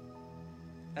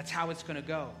 That's how it's going to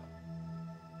go.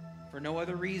 For no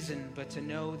other reason but to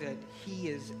know that He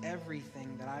is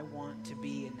everything that I want to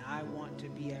be, and I want to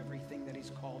be everything that He's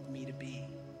called me to be.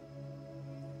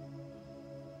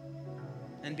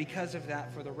 And because of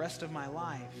that, for the rest of my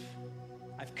life,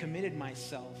 I've committed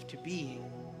myself to being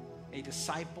a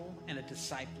disciple and a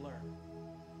discipler.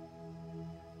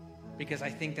 Because I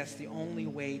think that's the only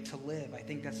way to live. I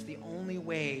think that's the only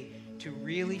way to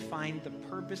really find the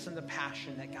purpose and the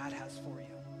passion that God has for you.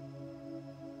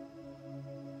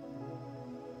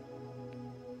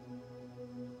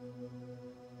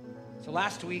 So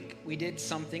last week we did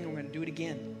something, we're going to do it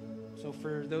again. So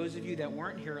for those of you that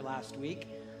weren't here last week,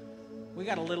 we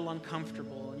got a little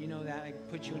uncomfortable. You know that I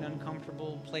put you in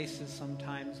uncomfortable places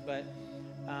sometimes, but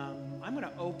I'm going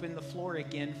to open the floor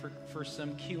again for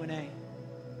some Q&A.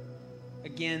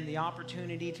 Again, the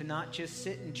opportunity to not just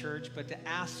sit in church, but to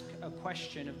ask a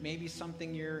question of maybe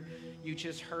something you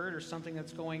just heard, or something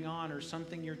that's going on, or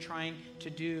something you're trying to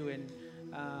do, and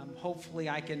hopefully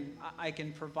I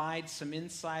can provide some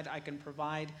insight. I can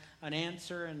provide an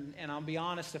answer, and I'll be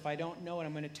honest, if I don't know it,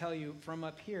 I'm going to tell you from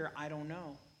up here, I don't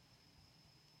know.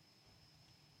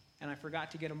 And I forgot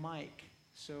to get a mic.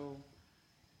 So,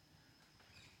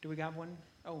 do we got one?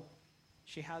 Oh,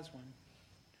 she has one.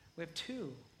 We have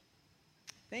two.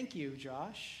 Thank you,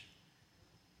 Josh.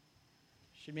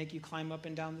 Should make you climb up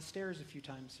and down the stairs a few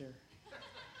times here.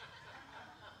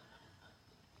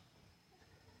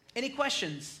 Any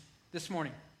questions this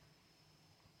morning?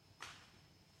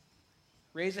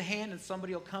 Raise a hand and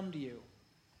somebody will come to you.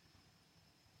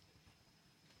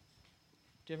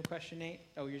 Do you have a question, Nate?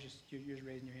 Oh, you're just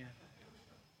raising your hand.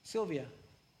 Sylvia.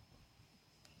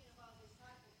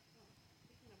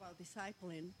 Speaking about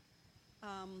discipling,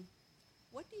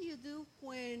 what do you do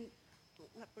when,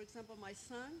 for example, my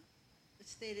son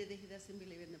stated that he doesn't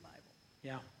believe in the Bible?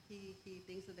 Yeah. He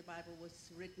thinks that the Bible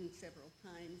was written several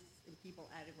times and people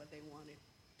added what they wanted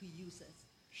to use it.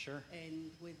 Sure.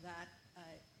 And with that,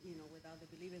 without the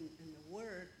belief in the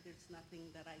Word, there's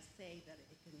nothing that I say that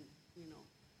it can,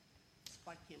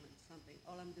 spark him in something.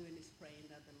 All I'm doing is praying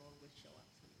that the Lord will show up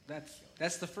something.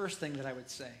 That's the first thing that I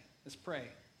would say, is pray.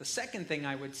 The second thing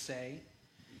I would say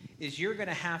is you're going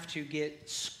to have to get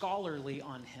scholarly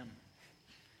on him.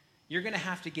 You're going to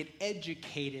have to get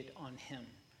educated on him.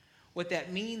 What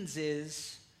that means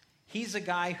is he's a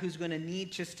guy who's going to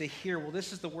need just to hear, well,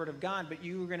 this is the Word of God, but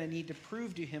you're going to need to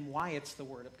prove to him why it's the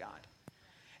Word of God.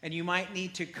 And you might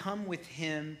need to come with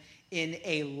him in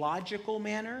a logical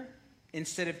manner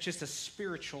instead of just a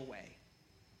spiritual way.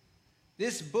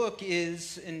 This book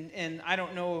is, and I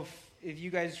don't know if you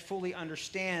guys fully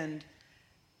understand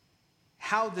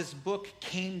how this book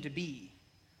came to be.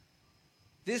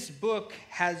 This book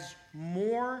has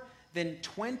more than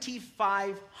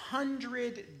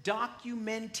 2,500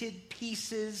 documented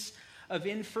pieces of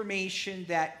information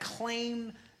that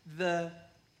claim the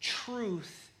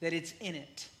truth that it's in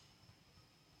it.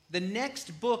 The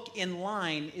next book in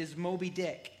line is Moby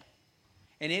Dick,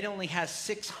 and it only has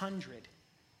 600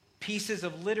 pieces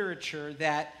of literature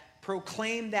that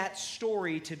proclaim that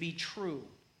story to be true.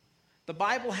 The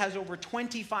Bible has over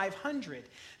 2,500.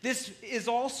 This is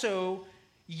also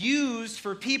used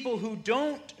for people who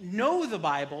don't know the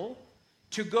Bible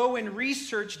to go and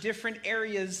research different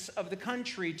areas of the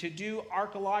country, to do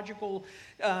archaeological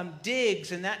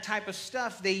digs and that type of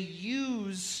stuff. They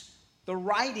use the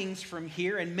writings from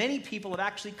here, and many people have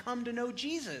actually come to know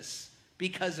Jesus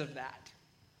because of that.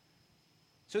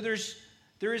 So there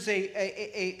is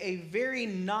a very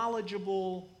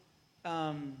knowledgeable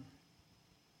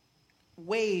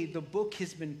way the book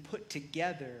has been put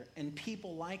together, and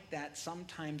people like that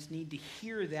sometimes need to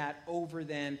hear that over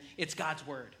than it's God's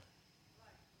Word.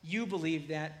 You believe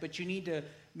that, but you need to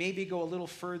maybe go a little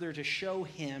further to show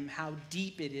him how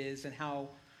deep it is and how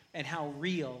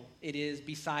real it is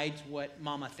besides what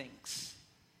Mama thinks.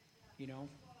 You know?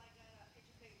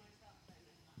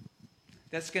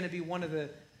 That's going to be one of the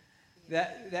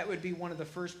that would be one of the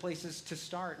first places to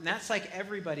start. And that's like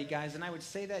everybody, guys, and I would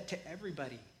say that to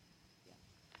everybody.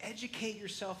 Educate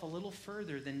yourself a little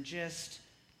further than just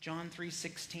John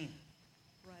 3:16.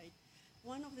 Right.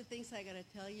 One of the things I got to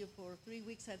tell you, for 3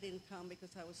 weeks I didn't come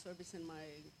because I was servicing my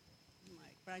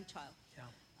grandchild. Yeah.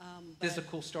 This is a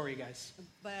cool story, guys.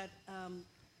 But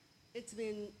it's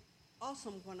been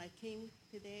awesome when I came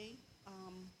today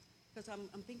because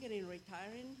I'm thinking in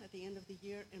retiring at the end of the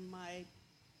year, and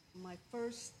my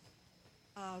first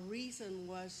reason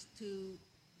was to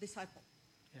disciple.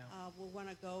 Yeah. We want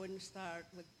to go and start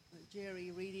with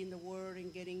Jerry reading the Word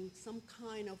and getting some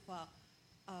kind of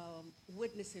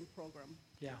witnessing program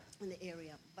in the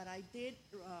area. But I did,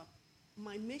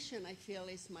 my mission, I feel,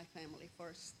 is my family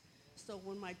first. So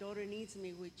when my daughter needs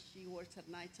me, which she works at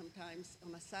night sometimes,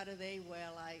 on a Saturday,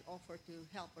 well, I offer to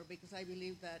help her because I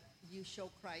believe that you show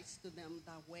Christ to them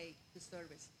that way, the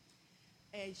service.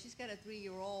 And she's got a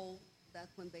 3-year-old that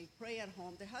when they pray at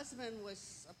home, the husband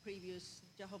was a previous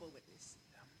Jehovah's Witness.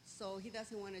 So he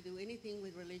doesn't want to do anything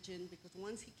with religion because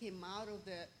once he came out of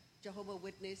the Jehovah's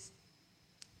Witness,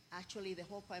 actually the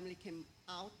whole family came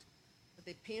out. But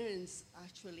the parents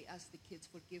actually asked the kids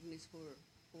forgiveness for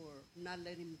not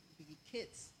letting be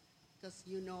kids. because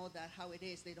you know that how it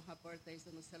is. They don't have birthdays,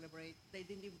 they don't celebrate. They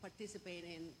didn't even participate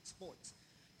in sports.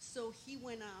 So he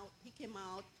came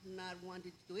out not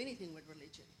wanting to do anything with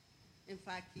religion. In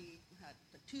fact, he had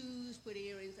tattoos, put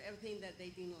earrings, everything that they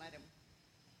didn't let him.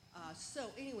 So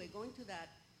anyway, going to that,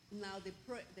 now the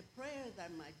prayer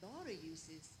that my daughter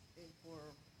uses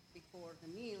before the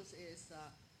meals is,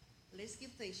 let's give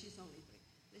thanks. She's only 3.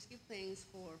 Let's give thanks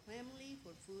for family,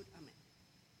 for food, amen.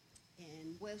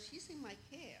 And while she's in my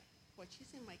care,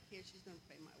 she's going to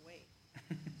pray my way.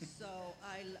 So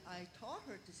I taught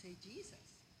her to say Jesus.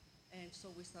 And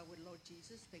so we start with Lord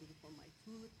Jesus, thank you for my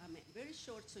food, amen. Very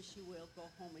short, so she will go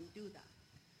home and do that.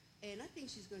 And I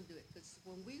think she's going to do it, because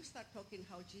when we start talking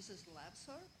how Jesus loves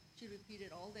her, she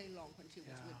repeated all day long when she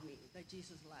was with me, that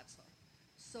Jesus loves her.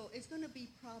 So it's going to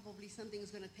be probably something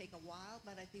that's going to take a while,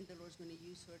 but I think the Lord's going to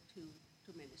use her to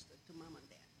minister to mom and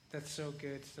dad. That's so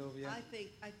good, Sylvia. I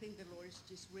think the Lord is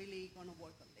just really going to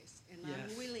work on this, and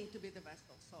I'm willing to be the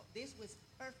vessel. So this was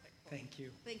perfect. Thank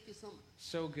you. Thank you so much.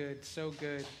 So good, so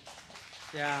good.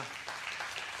 Yeah.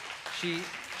 She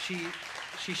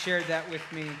shared that with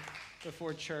me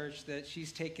before church, that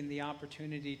she's taken the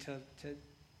opportunity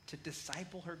to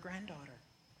disciple her granddaughter.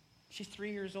 She's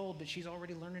 3 years old, but she's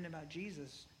already learning about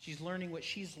Jesus. She's learning what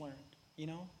she's learned, you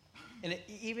know? And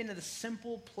even in the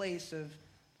simple place of,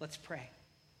 let's pray.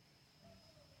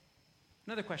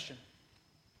 Another question.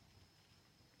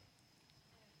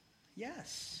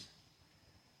 Yes.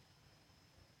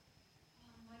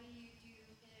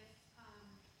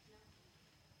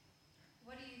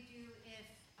 What do you do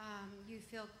if you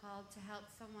feel called to help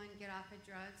someone get off of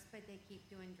drugs, but they keep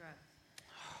doing drugs?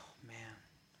 Oh, man.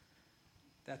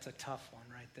 That's a tough one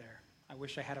right there. I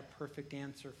wish I had a perfect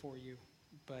answer for you,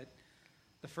 but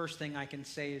the first thing I can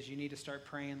say is you need to start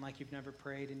praying like you've never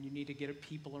prayed, and you need to get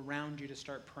people around you to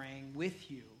start praying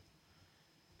with you,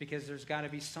 because there's got to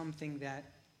be something that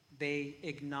they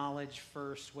acknowledge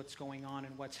first, what's going on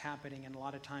and what's happening, and a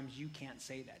lot of times you can't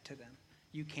say that to them.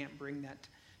 You can't bring that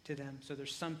to them. So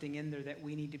there's something in there that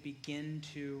we need to begin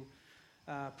to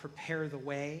prepare the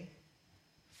way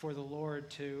for the Lord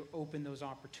to open those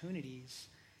opportunities,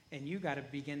 and you got to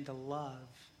begin to love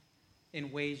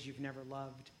in ways you've never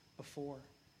loved before.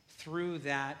 Through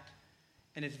that,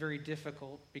 and it's very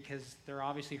difficult because they're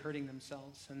obviously hurting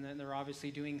themselves, and then they're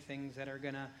obviously doing things that are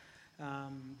gonna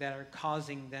that are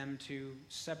causing them to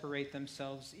separate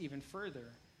themselves even further.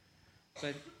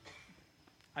 But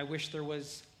I wish there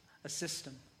was a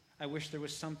system. I wish there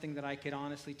was something that I could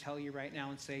honestly tell you right now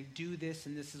and say, do this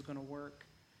and this is going to work.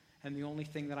 And the only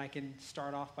thing that I can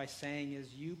start off by saying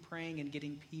is you praying and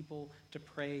getting people to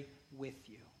pray with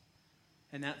you.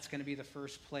 And that's going to be the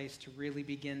first place to really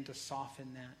begin to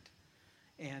soften that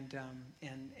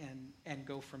and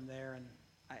go from there. And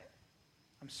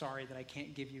I'm sorry that I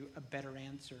can't give you a better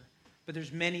answer. But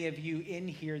there's many of you in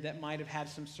here that might have had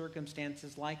some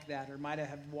circumstances like that, or might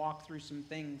have walked through some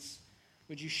things.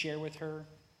 Would you share with her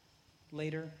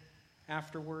later,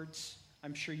 afterwards?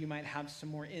 I'm sure you might have some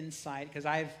more insight, because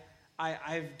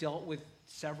I've dealt with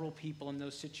several people in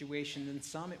those situations, and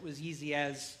some it was easy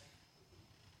as,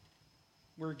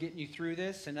 we're getting you through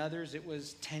this, and others it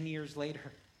was 10 years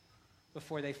later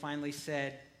before they finally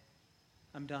said,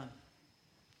 I'm done,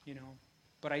 you know.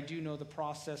 But I do know the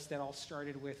process that all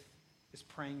started with is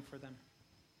praying for them.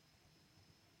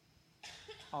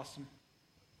 Awesome.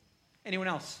 Anyone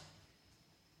else?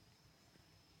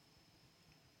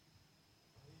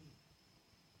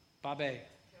 Bob A. Can I make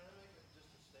just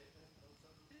a statement on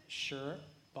something? Sure.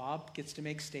 Bob gets to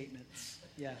make statements.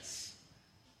 Yes.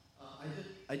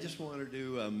 I just wanted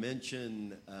to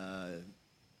mention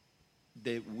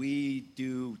that we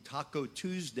do Taco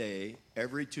Tuesday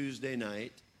every Tuesday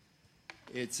night.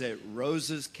 It's at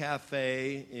Rose's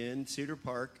Cafe in Cedar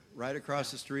Park, right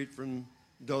across the street from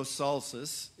Dos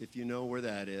Salsas, if you know where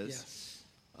that is. Yes.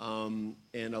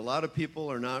 And a lot of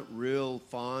people are not real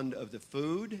fond of the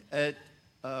food at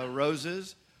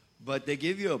Rose's, but they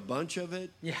give you a bunch of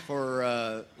it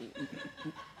for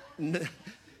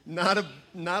not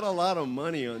a lot of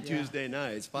money on Tuesday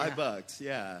nights.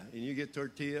 $5, and you get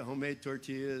homemade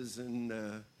tortillas, and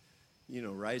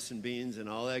rice and beans and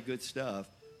all that good stuff.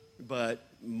 But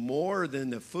more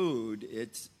than the food,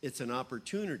 it's an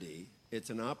opportunity. It's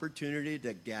an opportunity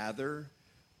to gather,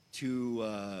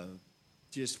 to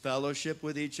just fellowship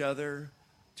with each other,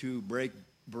 to break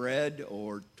bread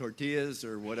or tortillas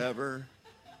or whatever,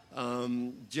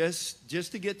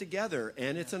 just to get together.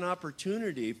 And it's an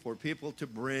opportunity for people to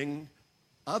bring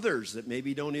others that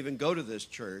maybe don't even go to this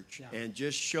church, and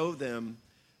just show them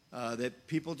that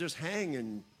people just hang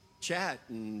and chat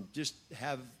and just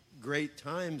have great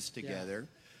times together.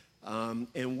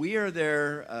 And we are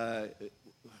there.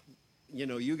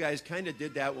 You guys kind of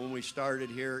did that when we started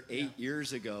here 8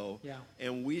 years ago. Yeah.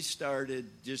 And we started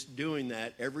just doing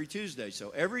that every Tuesday. So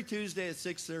every Tuesday at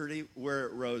 6:30, we're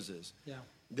at Rose's. Yeah.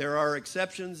 There are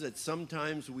exceptions that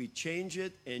sometimes we change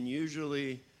it, and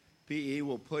usually PE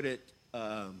will put it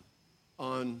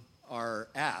on our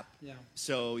app. Yeah.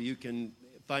 So you can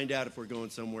find out if we're going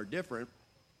somewhere different.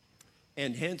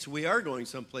 And hence, we are going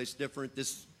someplace different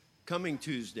this coming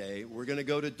Tuesday. We're going to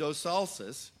go to Dos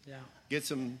Salsas, get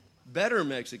some better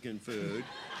Mexican food,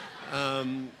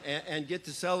 and get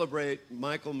to celebrate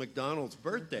Michael McDonald's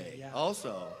birthday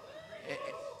also.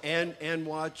 And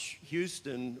watch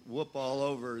Houston whoop all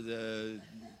over the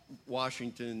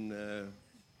Washington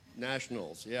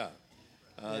Nationals.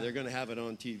 They're going to have it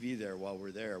on TV there while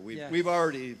we're there. We've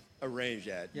already arranged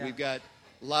that. We've got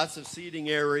lots of seating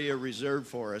area reserved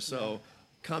for us. So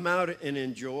come out and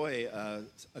enjoy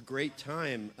a great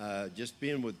time just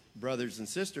being with brothers and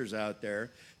sisters out there.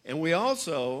 And we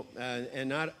also, and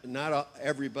not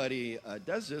everybody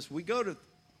does this, we go to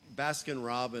Baskin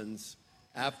Robbins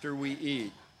after we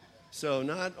eat. So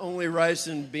not only rice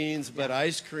and beans, but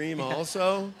ice cream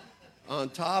also on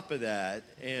top of that.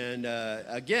 And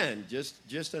again,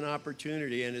 just an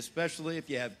opportunity. And especially if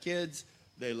you have kids,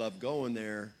 they love going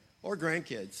there. Or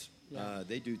grandkids.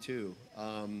 They do too.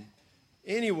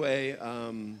 Anyway,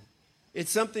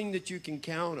 it's something that you can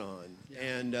count on.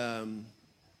 And,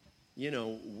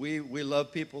 we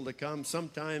love people to come.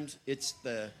 Sometimes it's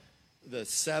the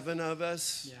 7 of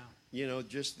us,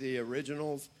 just the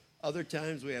originals. Other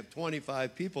times we have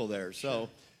 25 people there. So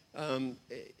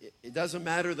it doesn't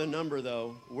matter the number,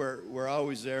 though. We're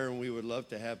always there, and we would love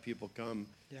to have people come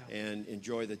and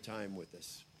enjoy the time with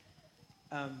us.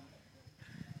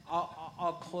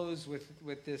 I'll close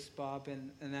with this, Bob,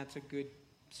 and that's a good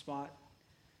spot.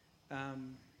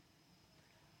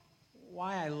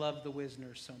 Why I love the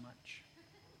Wisners so much.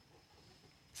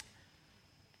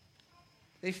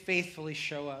 They faithfully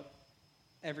show up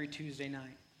every Tuesday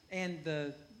night, and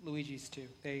the Luigi's too.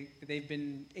 They've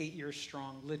been 8 years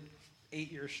strong,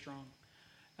 8 years strong.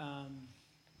 And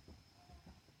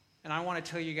I want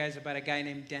to tell you guys about a guy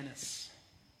named Dennis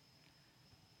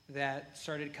that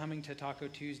started coming to Taco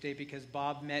Tuesday because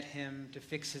Bob met him to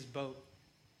fix his boat.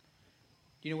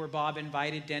 Do you know where Bob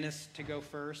invited Dennis to go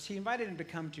first? He invited him to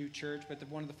come to church, but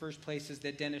one of the first places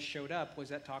that Dennis showed up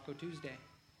was at Taco Tuesday.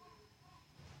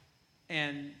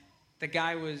 And the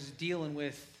guy was dealing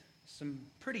with some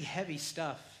pretty heavy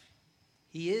stuff.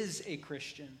 He is a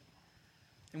Christian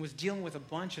and was dealing with a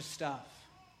bunch of stuff.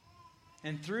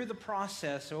 And through the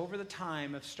process, over the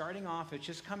time of starting off at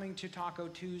just coming to Taco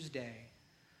Tuesday,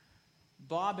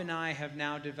 Bob and I have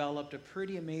now developed a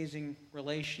pretty amazing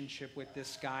relationship with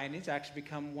this guy, and he's actually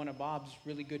become one of Bob's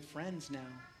really good friends now.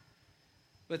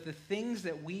 But the things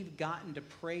that we've gotten to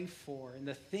pray for and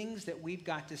the things that we've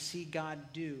got to see God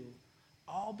do,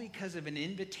 all because of an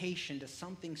invitation to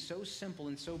something so simple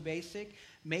and so basic,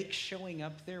 makes showing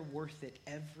up there worth it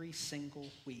every single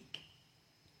week.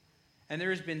 And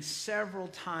there's been several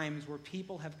times where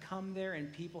people have come there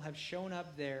and people have shown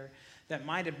up there that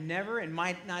might have never and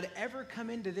might not ever come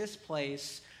into this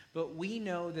place, but we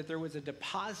know that there was a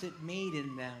deposit made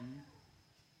in them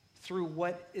through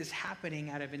what is happening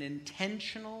out of an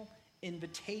intentional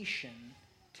invitation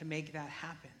to make that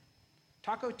happen.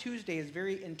 Taco Tuesday is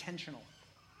very intentional.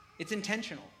 It's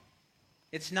intentional.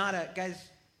 It's not guys,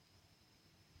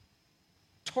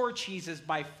 Torchy's is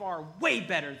by far way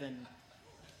better than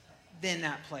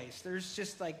that place. There's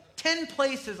just like 10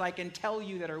 places I can tell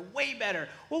you that are way better.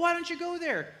 Well, why don't you go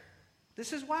there?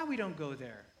 This is why we don't go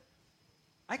there.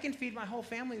 I can feed my whole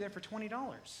family there for $20.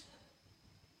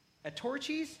 At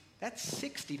Torchy's, that's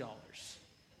 $60.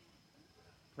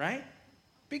 Right?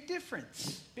 Big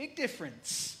difference. Big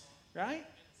difference. Right?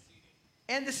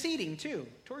 And the seating, too.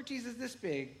 Torchy's is this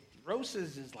big.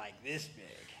 Rosa's is like this big.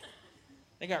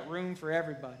 They got room for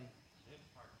everybody.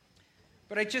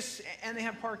 But and they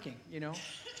have parking, you know.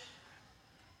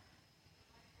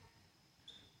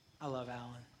 I love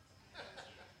Alan.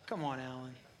 Come on,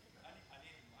 Alan.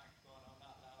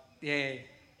 Yeah,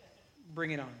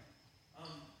 bring it on.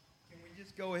 Can we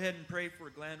just go ahead and pray for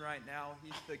Glenn right now?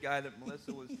 He's the guy that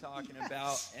Melissa was talking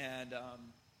about. And,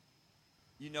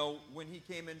 when he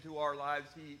came into our lives,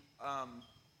 he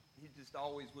just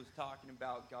always was talking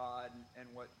about God and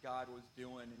what God was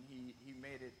doing, and he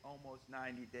made it almost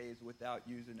 90 days without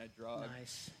using a drug.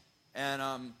 Nice.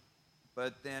 And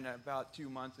but then about 2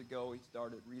 months ago, he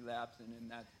started relapsing, and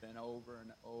that's been over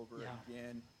and over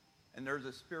again. And there's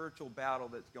a spiritual battle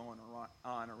that's going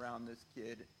on around this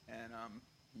kid, and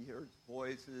he hears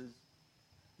voices,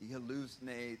 he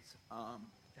hallucinates,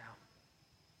 Yeah.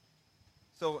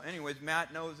 So anyways,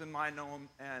 Matt knows him, I know him,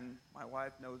 and my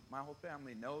wife knows, my whole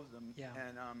family knows him. Yeah.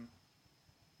 And I'm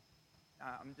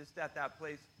just at that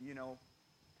place, you know,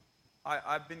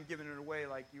 I've been giving it away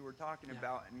like you were talking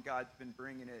about, and God's been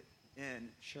bringing it in.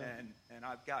 Sure. And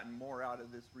I've gotten more out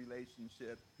of this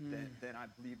relationship than I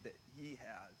believe that he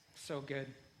has. So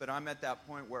good. But I'm at that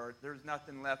point where there's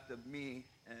nothing left of me,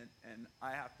 and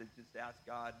I have to just ask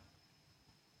God,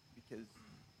 because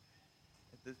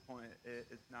at this point,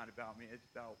 it's not about me. It's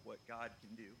about what God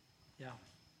can do. Yeah.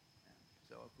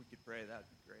 So if we could pray, that'd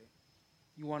be great.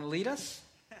 You want to lead us?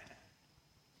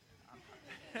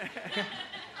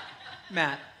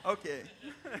 Matt. Okay.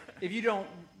 If you don't,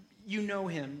 you know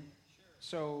him.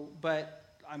 So,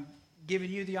 but I'm giving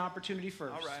you the opportunity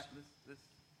first. All right.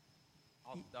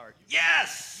 I'll start.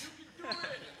 Yes!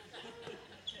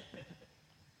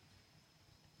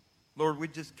 Lord, we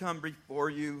just come before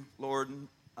you, Lord.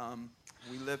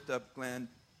 We lift up Glenn.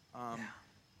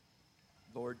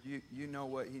 Lord, you know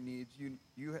what he needs.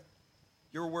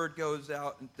 Your word goes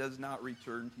out and does not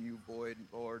return to you void,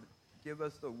 Lord. Give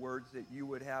us the words that you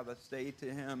would have us say to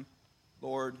him,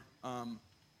 Lord. Thank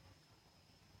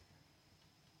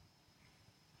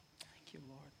you,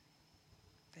 Lord.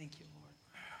 Thank you, Lord.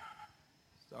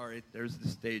 Sorry, there's the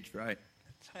stage right.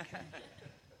 It's okay.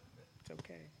 It's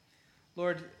okay.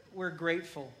 Lord, we're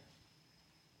grateful.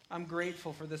 I'm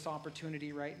grateful for this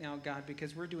opportunity right now, God,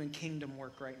 because we're doing kingdom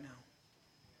work right now.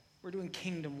 We're doing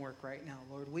kingdom work right now,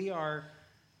 Lord. We are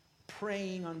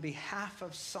praying on behalf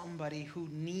of somebody who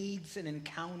needs an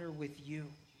encounter with you,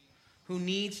 who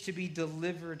needs to be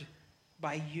delivered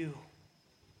by you.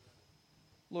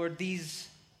 Lord, this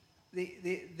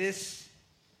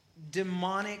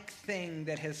demonic thing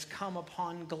that has come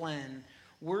upon Glenn,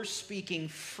 we're speaking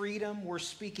freedom, we're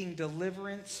speaking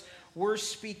deliverance, we're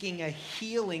speaking a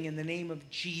healing in the name of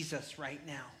Jesus right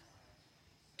now.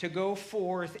 To go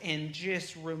forth and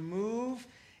just remove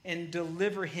and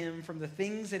deliver him from the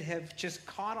things that have just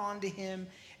caught on to him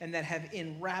and that have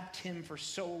enwrapped him for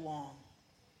so long.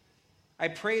 I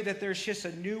pray that there's just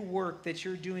a new work that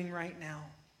you're doing right now.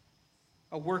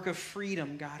 A work of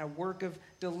freedom, God, a work of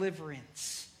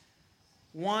deliverance.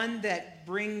 One that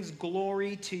brings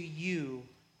glory to you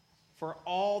for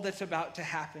all that's about to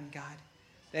happen, God.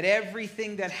 That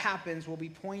everything that happens will be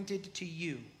pointed to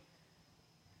you.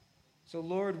 So,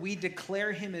 Lord, we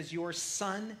declare him as your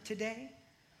son today.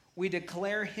 We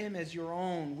declare him as your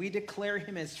own. We declare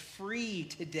him as free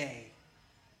today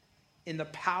in the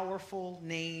powerful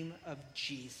name of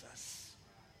Jesus.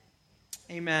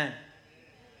 Amen.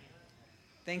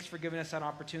 Thanks for giving us that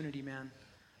opportunity, man.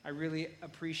 I really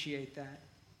appreciate that.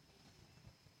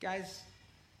 Guys,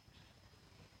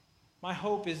 my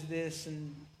hope is this,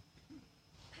 and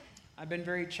I've been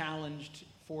very challenged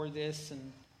for this,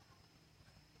 and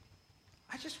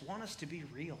I just want us to be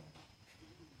real.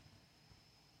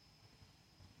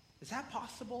 Is that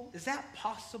possible? Is that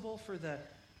possible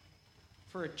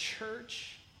for a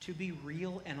church to be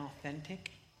real and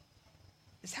authentic?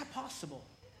 Is that possible?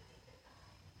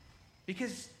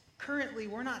 Because currently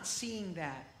we're not seeing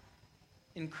that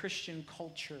in Christian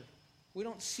culture. We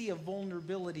don't see a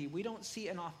vulnerability. We don't see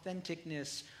an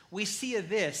authenticness. We see a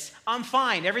this. I'm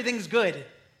fine. Everything's good.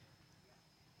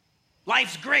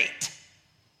 Life's great.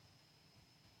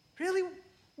 Really?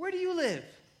 Where do you live?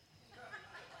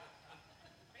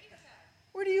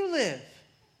 Where do you live?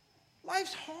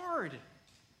 Life's hard.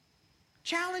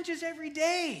 Challenges every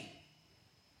day.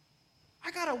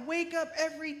 I got to wake up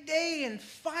every day and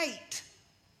fight.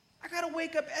 I got to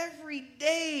wake up every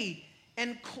day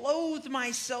and clothe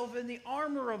myself in the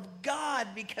armor of God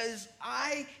because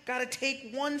I got to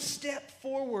take one step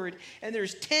forward and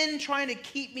there's 10 trying to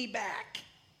keep me back.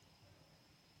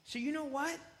 So you know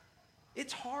what?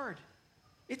 It's hard.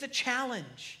 It's a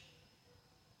challenge.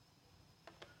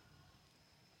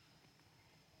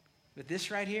 But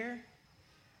this right here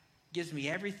gives me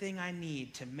everything I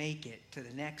need to make it to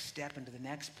the next step and to the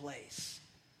next place.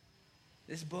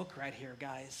 This book right here,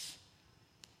 guys.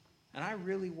 And I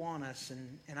really want us,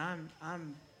 and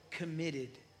I'm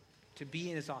committed to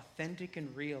being as authentic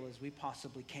and real as we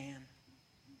possibly can.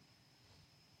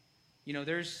 You know,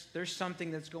 there's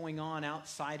something that's going on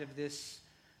outside of this,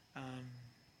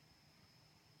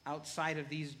 outside of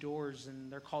these doors,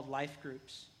 and they're called life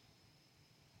groups.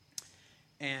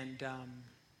 And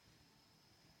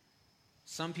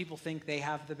some people think they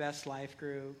have the best life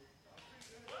group.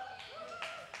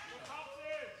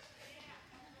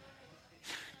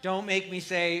 Don't make me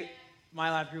say my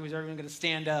life group is everyone going to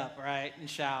stand up, right, and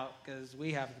shout, because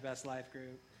we have the best life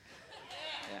group.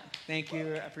 Yeah. Thank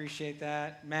you. I appreciate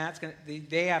that. Matt's going to,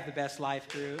 they have the best life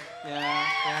group.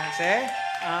 Yeah. Say?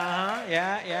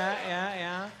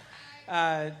 Yeah.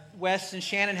 Wes and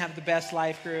Shannon have the best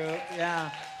life group.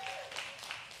 Yeah.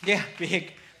 Yeah,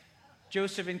 big.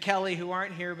 Joseph and Kelly, who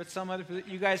aren't here, but some other people,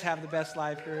 you guys have the best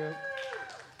life group.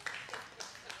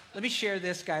 Let me share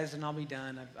this, guys, and I'll be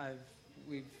done.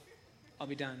 I'll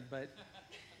be done. But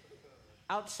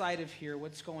outside of here,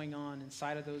 what's going on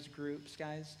inside of those groups,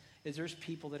 guys, is there's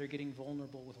people that are getting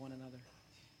vulnerable with one another.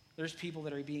 There's people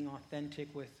that are being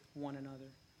authentic with one another.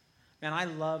 Man, I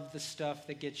love the stuff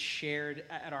that gets shared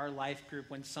at our life group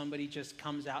when somebody just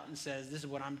comes out and says, this is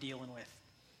what I'm dealing with.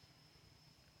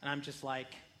 And I'm just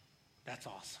like, that's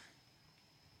awesome.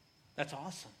 That's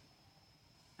awesome.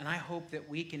 And I hope that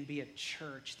we can be a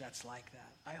church that's like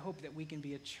that. I hope that we can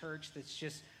be a church that's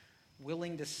just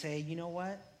willing to say, you know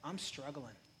what? I'm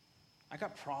struggling. I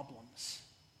got problems.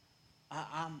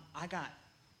 I got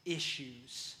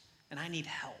issues, and I need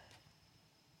help.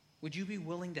 Would you be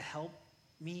willing to help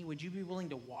me? Would you be willing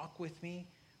to walk with me?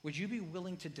 Would you be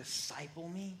willing to disciple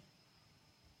me?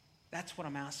 That's what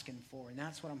I'm asking for, and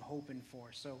that's what I'm hoping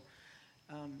for. So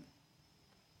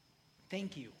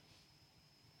thank you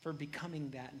for becoming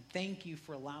that, and thank you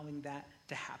for allowing that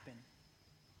to happen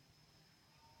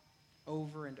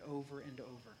over and over and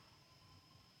over.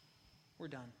 We're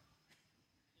done.